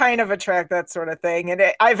yeah, I kind of attract that sort of thing, and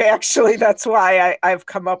that's why I've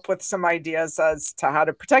come up with some ideas as to how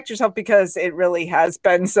to protect yourself, because it really has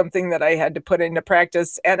been something that I had to put into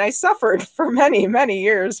practice, and I suffered for many, many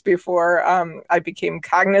years before I became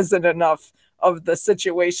cognizant enough of the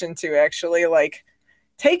situation to actually like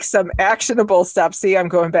take some actionable steps. See, I'm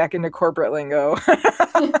going back into corporate lingo.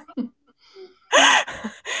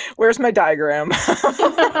 Where's my diagram?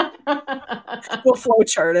 We'll flow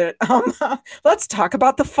chart it. Let's talk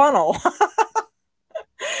about the funnel.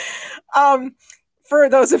 um, for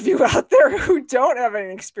those of you out there who don't have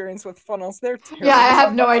any experience with funnels, they're terrible. Yeah, I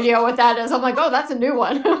have no idea what that is. I'm like, oh, that's a new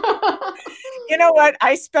one. You know what?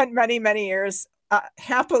 I spent many, many years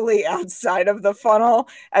happily outside of the funnel,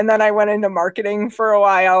 and then I went into marketing for a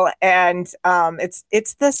while, and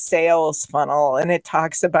it's the sales funnel, and it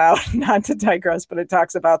talks about, not to digress, but it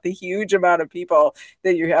talks about the huge amount of people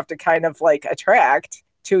that you have to kind of like attract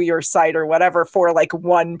to your site or whatever for like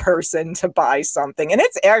one person to buy something. And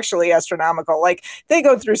it's actually astronomical. Like they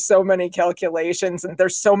go through so many calculations, and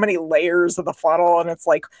there's so many layers of the funnel, and it's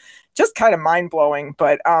like just kind of mind blowing.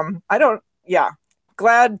 But I don't, yeah,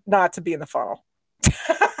 glad not to be in the funnel.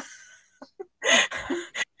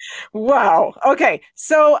 Wow. Okay.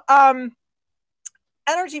 So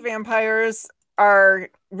energy vampires are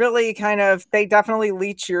really they definitely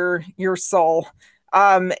leech your soul.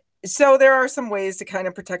 So there are some ways to kind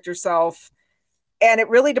of protect yourself, and it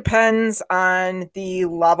really depends on the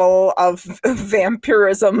level of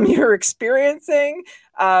vampirism you're experiencing.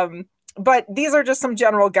 But these are just some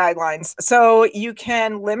general guidelines. So you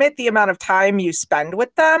can limit the amount of time you spend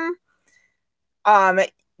with them.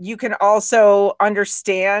 You can also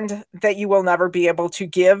understand that you will never be able to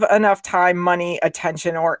give enough time, money,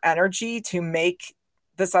 attention, or energy to make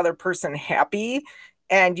this other person happy.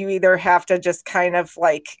 And you either have to just kind of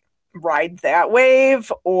like ride that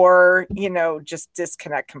wave, or, just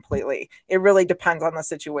disconnect completely. It really depends on the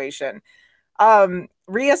situation.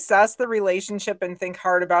 Reassess the relationship and think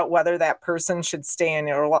hard about whether that person should stay in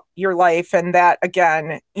your life. And that,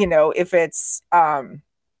 again,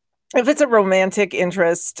 if it's a romantic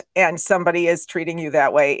interest and somebody is treating you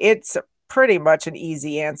that way, it's pretty much an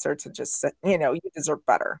easy answer to just say, you deserve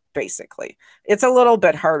better, basically. It's a little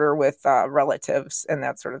bit harder with relatives and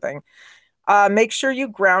that sort of thing. Make sure you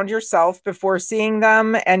ground yourself before seeing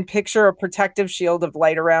them, and picture a protective shield of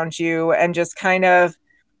light around you, and just kind of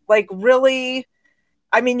like really,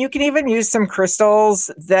 I mean, you can even use some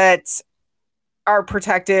crystals that are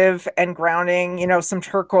protective and grounding, some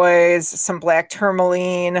turquoise, some black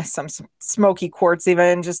tourmaline, some smoky quartz,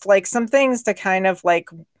 even just like some things to kind of like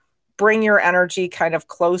bring your energy kind of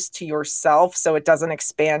close to yourself so it doesn't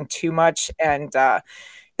expand too much. And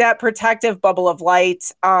that protective bubble of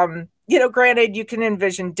light, granted, you can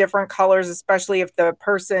envision different colors, especially if the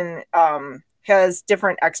person has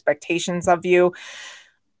different expectations of you.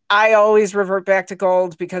 I always revert back to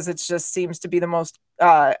gold because it just seems to be the most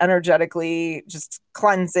energetically just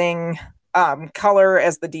cleansing color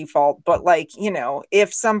as the default. But like,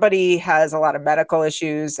 if somebody has a lot of medical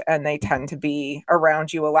issues and they tend to be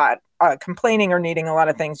around you a lot, complaining or needing a lot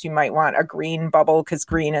of things, you might want a green bubble because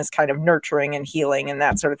green is kind of nurturing and healing and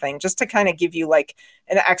that sort of thing, just to kind of give you like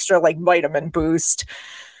an extra like vitamin boost.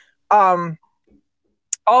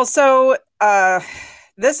 Also,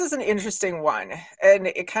 this is an interesting one, and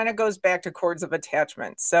it kind of goes back to cords of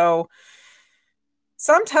attachment. So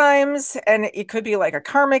sometimes, and it could be like a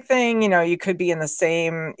karmic thing, you could be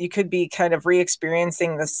you could be kind of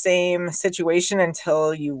re-experiencing the same situation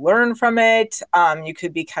until you learn from it. You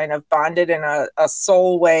could be kind of bonded in a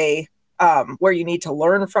soul way, where you need to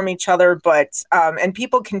learn from each other. And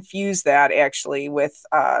people confuse that actually with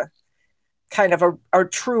kind of a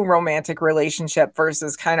true romantic relationship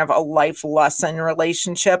versus kind of a life lesson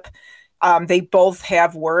relationship. They both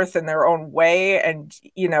have worth in their own way, and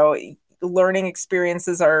learning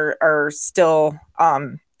experiences are still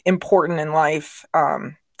important in life.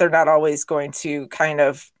 They're not always going to kind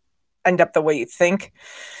of end up the way you think.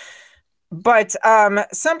 But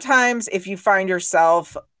sometimes if you find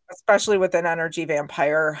yourself, especially with an energy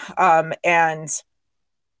vampire, and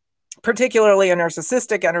particularly a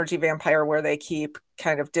narcissistic energy vampire where they keep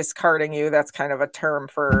kind of discarding you. That's kind of a term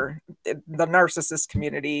for the narcissist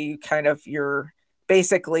community. You're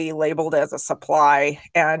basically labeled as a supply.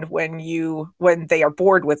 And when they are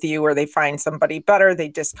bored with you or they find somebody better, they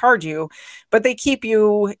discard you, but they keep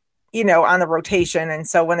you, on the rotation. And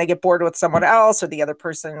so when they get bored with someone else or the other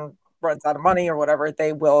person runs out of money or whatever,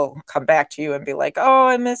 they will come back to you and be like, oh,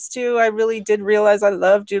 I missed you. I really did realize I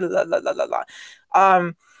loved you. La, la, la, la,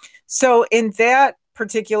 la. So in that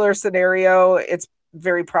particular scenario, it's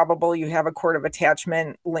very probable you have a cord of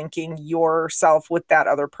attachment linking yourself with that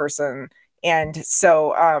other person. And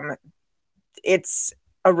so it's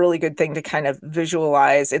a really good thing to kind of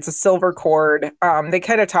visualize. It's a silver cord. They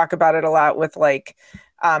kind of talk about it a lot with like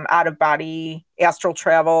out of body astral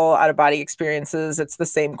travel, out of body experiences. It's the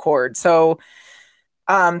same cord. So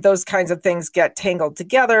those kinds of things get tangled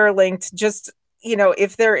together, linked. Just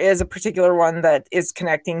if there is a particular one that is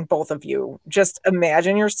connecting both of you, just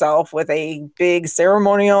imagine yourself with a big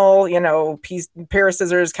ceremonial, pair of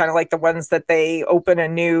scissors, kind of like the ones that they open a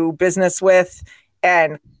new business with,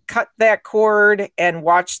 and cut that cord and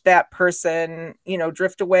watch that person,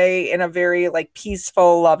 drift away in a very like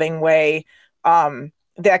peaceful, loving way.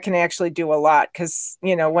 That can actually do a lot because,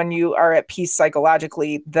 when you are at peace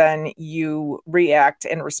psychologically, then you react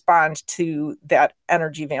and respond to that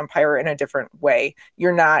energy vampire in a different way.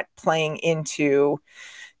 You're not playing into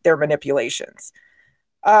their manipulations.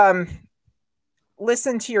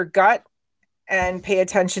 Listen to your gut and pay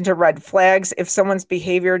attention to red flags. If someone's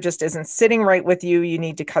behavior just isn't sitting right with you, you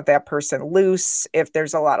need to cut that person loose. If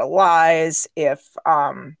there's a lot of lies, if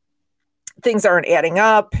things aren't adding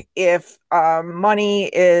up, if money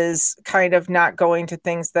is kind of not going to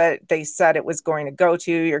things that they said it was going to go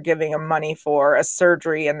to, you're giving them money for a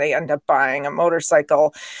surgery and they end up buying a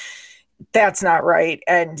motorcycle, that's not right,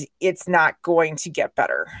 and it's not going to get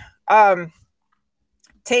better.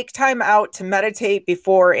 Take time out to meditate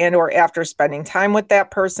before and or after spending time with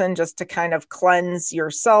that person, just to kind of cleanse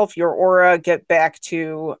yourself, your aura, get back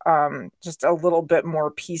to just a little bit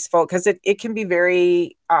more peaceful, because it can be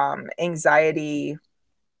very anxiety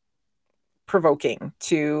provoking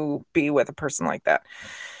to be with a person like that.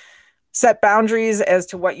 Set boundaries as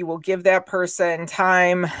to what you will give that person: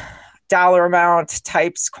 time, dollar amount,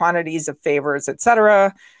 types, quantities of favors,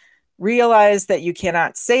 etc. Realize that you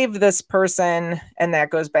cannot save this person, and that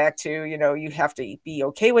goes back to, you have to be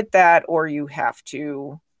okay with that, or you have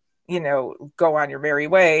to, go on your merry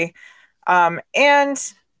way.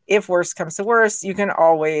 And if worse comes to worse, you can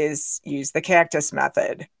always use the cactus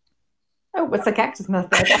method. Oh, what's the cactus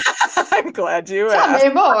method? I'm glad you asked. Tell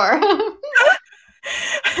me more.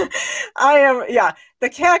 The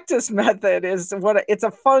cactus method is it's a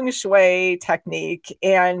feng shui technique,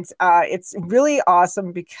 and it's really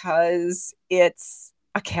awesome because a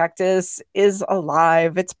cactus is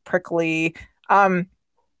alive, it's prickly.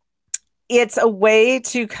 It's a way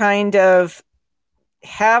to kind of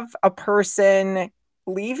have a person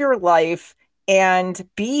leave your life and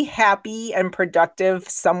be happy and productive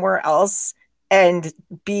somewhere else and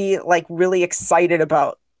be like really excited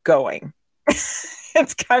about going.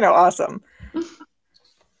 It's kind of awesome.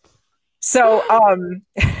 So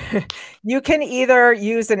you can either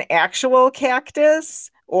use an actual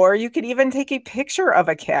cactus, or you could even take a picture of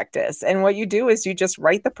a cactus. And what you do is you just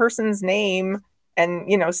write the person's name and,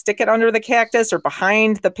 stick it under the cactus or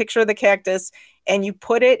behind the picture of the cactus, and you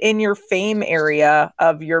put it in your fame area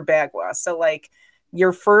of your bagua. So like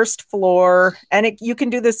your first floor, and you can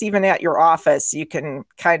do this even at your office. You can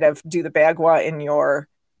kind of do the bagua in your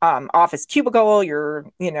office cubicle,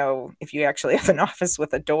 if you actually have an office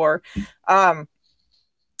with a door,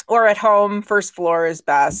 or at home, first floor is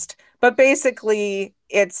best. But basically,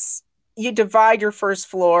 you divide your first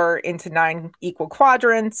floor into 9 equal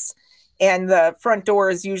quadrants, and the front door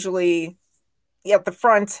is usually at the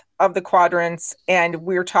front of the quadrants. And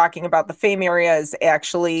we're talking about the fame area is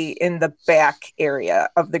actually in the back area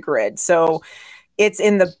of the grid. So it's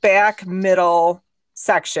in the back middle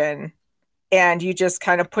section, and you just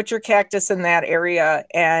kind of put your cactus in that area.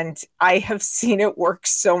 And I have seen it work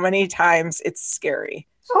so many times. It's scary.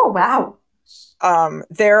 Oh, wow.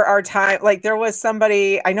 There are times, like there was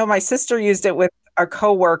somebody, I know my sister used it with a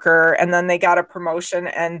coworker, and then they got a promotion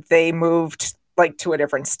and they moved like to a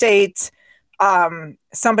different state.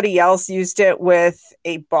 Somebody else used it with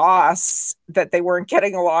a boss that they weren't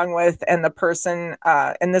getting along with, and the person,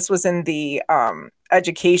 and this was in the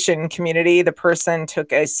education community, the person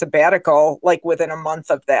took a sabbatical like within a month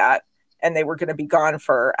of that, and they were going to be gone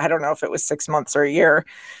for, I don't know if it was 6 months or a year.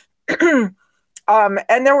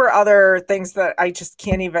 And there were other things that I just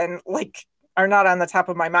can't even are not on the top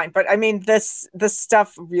of my mind. But I mean, this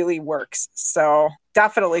stuff really works. So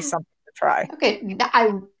definitely something to try. Okay,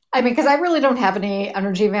 I mean, because I really don't have any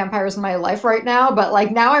energy vampires in my life right now, but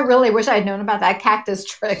like now I really wish I'd known about that cactus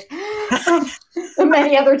trick from the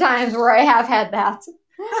many other times where I have had that.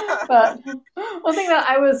 But one thing that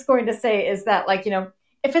I was going to say is that, like,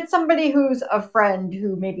 if it's somebody who's a friend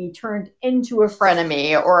who maybe turned into a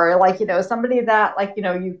frenemy, or like, somebody that like,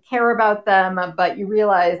 you care about them, but you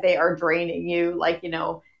realize they are draining you, like,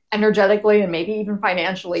 energetically and maybe even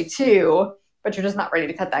financially too, but you're just not ready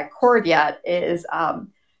to cut that cord yet, is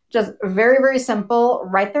just very, very simple.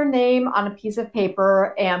 Write their name on a piece of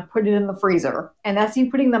paper and put it in the freezer. And that's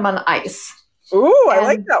you putting them on ice. Ooh, I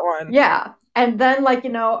like that one. Yeah. And then, like,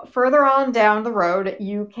 further on down the road,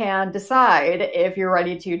 you can decide if you're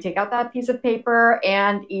ready to take out that piece of paper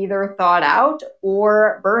and either thaw it out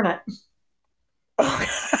or burn it. Oh,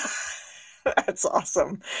 that's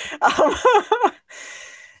awesome.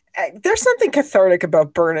 There's something cathartic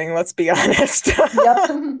about burning, let's be honest.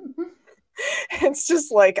 Yep. It's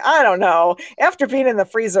just like, I don't know. After being in the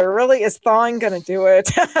freezer, really, is thawing going to do it?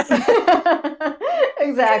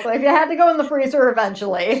 Exactly. If you had to go in the freezer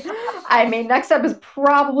eventually, I mean, next step is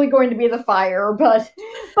probably going to be the fire, but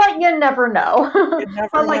you never know. You never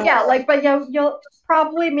but like, know. yeah, like, but you'll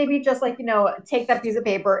probably maybe just like, take that piece of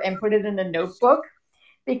paper and put it in a notebook.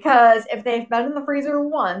 Because if they've been in the freezer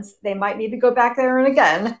once, they might need to go back there and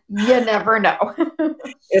again. You never know.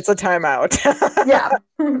 It's a timeout. Yeah.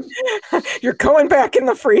 You're going back in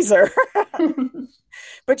the freezer.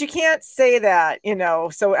 But you can't say that,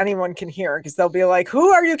 so anyone can hear, because they'll be like,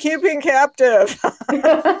 who are you keeping captive?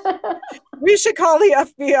 We should call the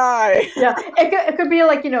FBI. Yeah, it could be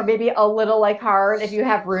like, maybe a little like hard if you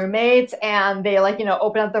have roommates and they like,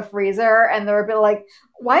 open up the freezer and they'll be like,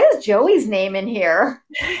 why is Joey's name in here?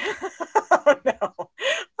 Oh, no.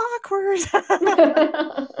 Awkward.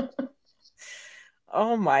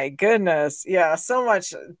 Oh my goodness. Yeah, so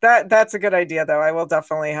much. That's a good idea, though. I will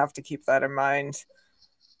definitely have to keep that in mind.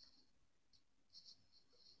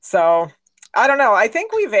 So I don't know. I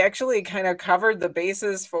think we've actually kind of covered the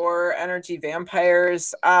bases for energy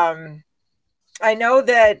vampires. I know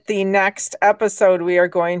that the next episode we are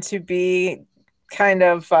going to be kind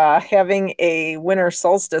of having a winter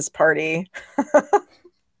solstice party.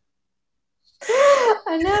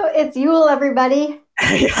 I know, it's Yule, everybody.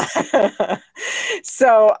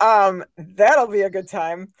 So that'll be a good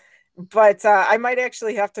time. But I might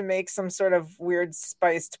actually have to make some sort of weird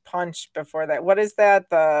spiced punch before that. What is that?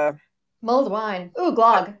 The mulled wine. Ooh,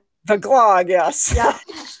 glog. The glog, yes.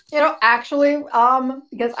 Yeah. Actually,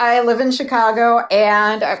 because I live in Chicago,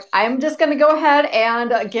 and I'm just going to go ahead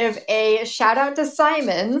and give a shout out to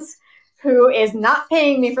Simons, who is not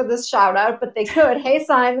paying me for this shout out, but they could. Hey,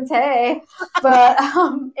 Simons, hey. But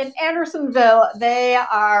in Andersonville, they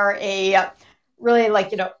are a really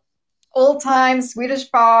old-time Swedish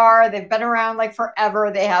bar. They've been around like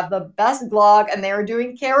forever. They have the best glog, and they are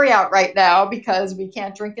doing carry-out right now because we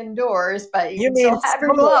can't drink indoors, but you can still have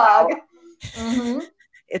your glog. Mm-hmm.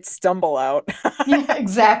 It's stumble out. Yeah,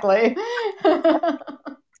 exactly.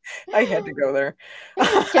 I had to go there.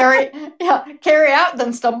 Carry out,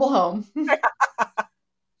 then stumble home.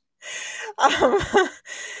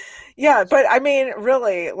 Yeah, but I mean,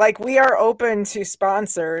 really, like, we are open to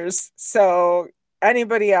sponsors. So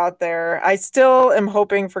anybody out there, I still am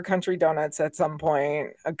hoping for country donuts at some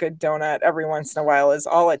point. A good donut every once in a while is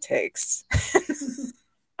all it takes.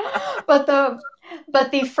 but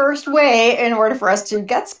the first way in order for us to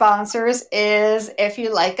get sponsors is if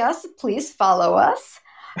you like us, please follow us.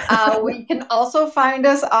 We can also find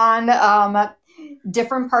us on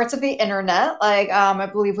different parts of the internet. Like I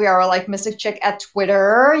believe we are like Mystic Chick at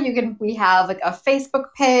Twitter. We have like a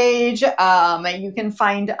Facebook page. You can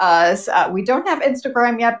find us. We don't have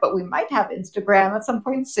Instagram yet, but we might have Instagram at some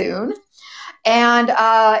point soon. And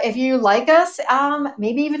if you like us,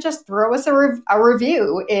 maybe even just throw us a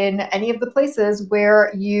review in any of the places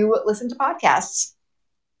where you listen to podcasts.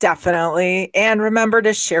 Definitely. And remember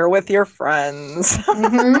to share with your friends.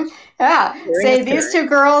 Mm-hmm. Yeah. Say these two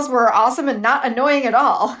girls were awesome and not annoying at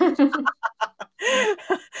all.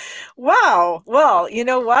 Wow. Well, you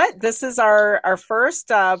know what? This is our first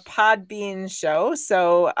Podbean show.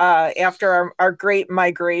 So after our great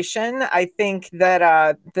migration, I think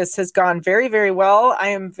that this has gone very, very well. I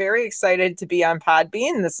am very excited to be on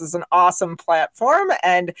Podbean. This is an awesome platform.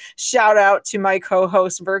 And shout out to my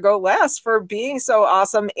co-host Virgo Les for being so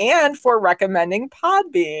awesome and for recommending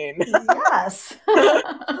Podbean. Yes.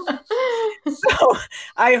 So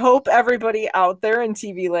I hope everybody out there in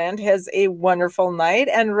TV land has a wonderful night.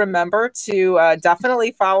 And remember to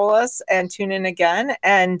definitely follow us and tune in again.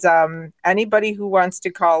 And anybody who wants to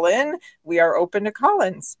call in, we are open to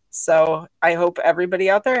call-ins. So I hope everybody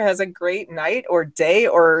out there has a great night or day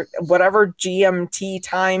or whatever GMT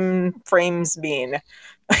time frames mean.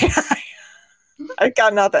 I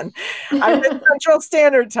got nothing. I'm in Central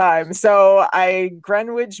Standard Time, so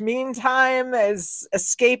Greenwich Mean Time is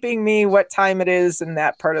escaping me what time it is in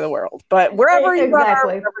that part of the world. But wherever you are,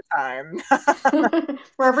 whatever time.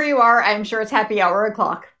 Wherever you are, I'm sure it's happy hour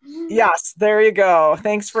o'clock. Yes, there you go.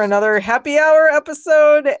 Thanks for another happy hour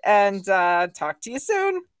episode, and talk to you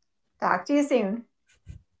soon. Talk to you soon.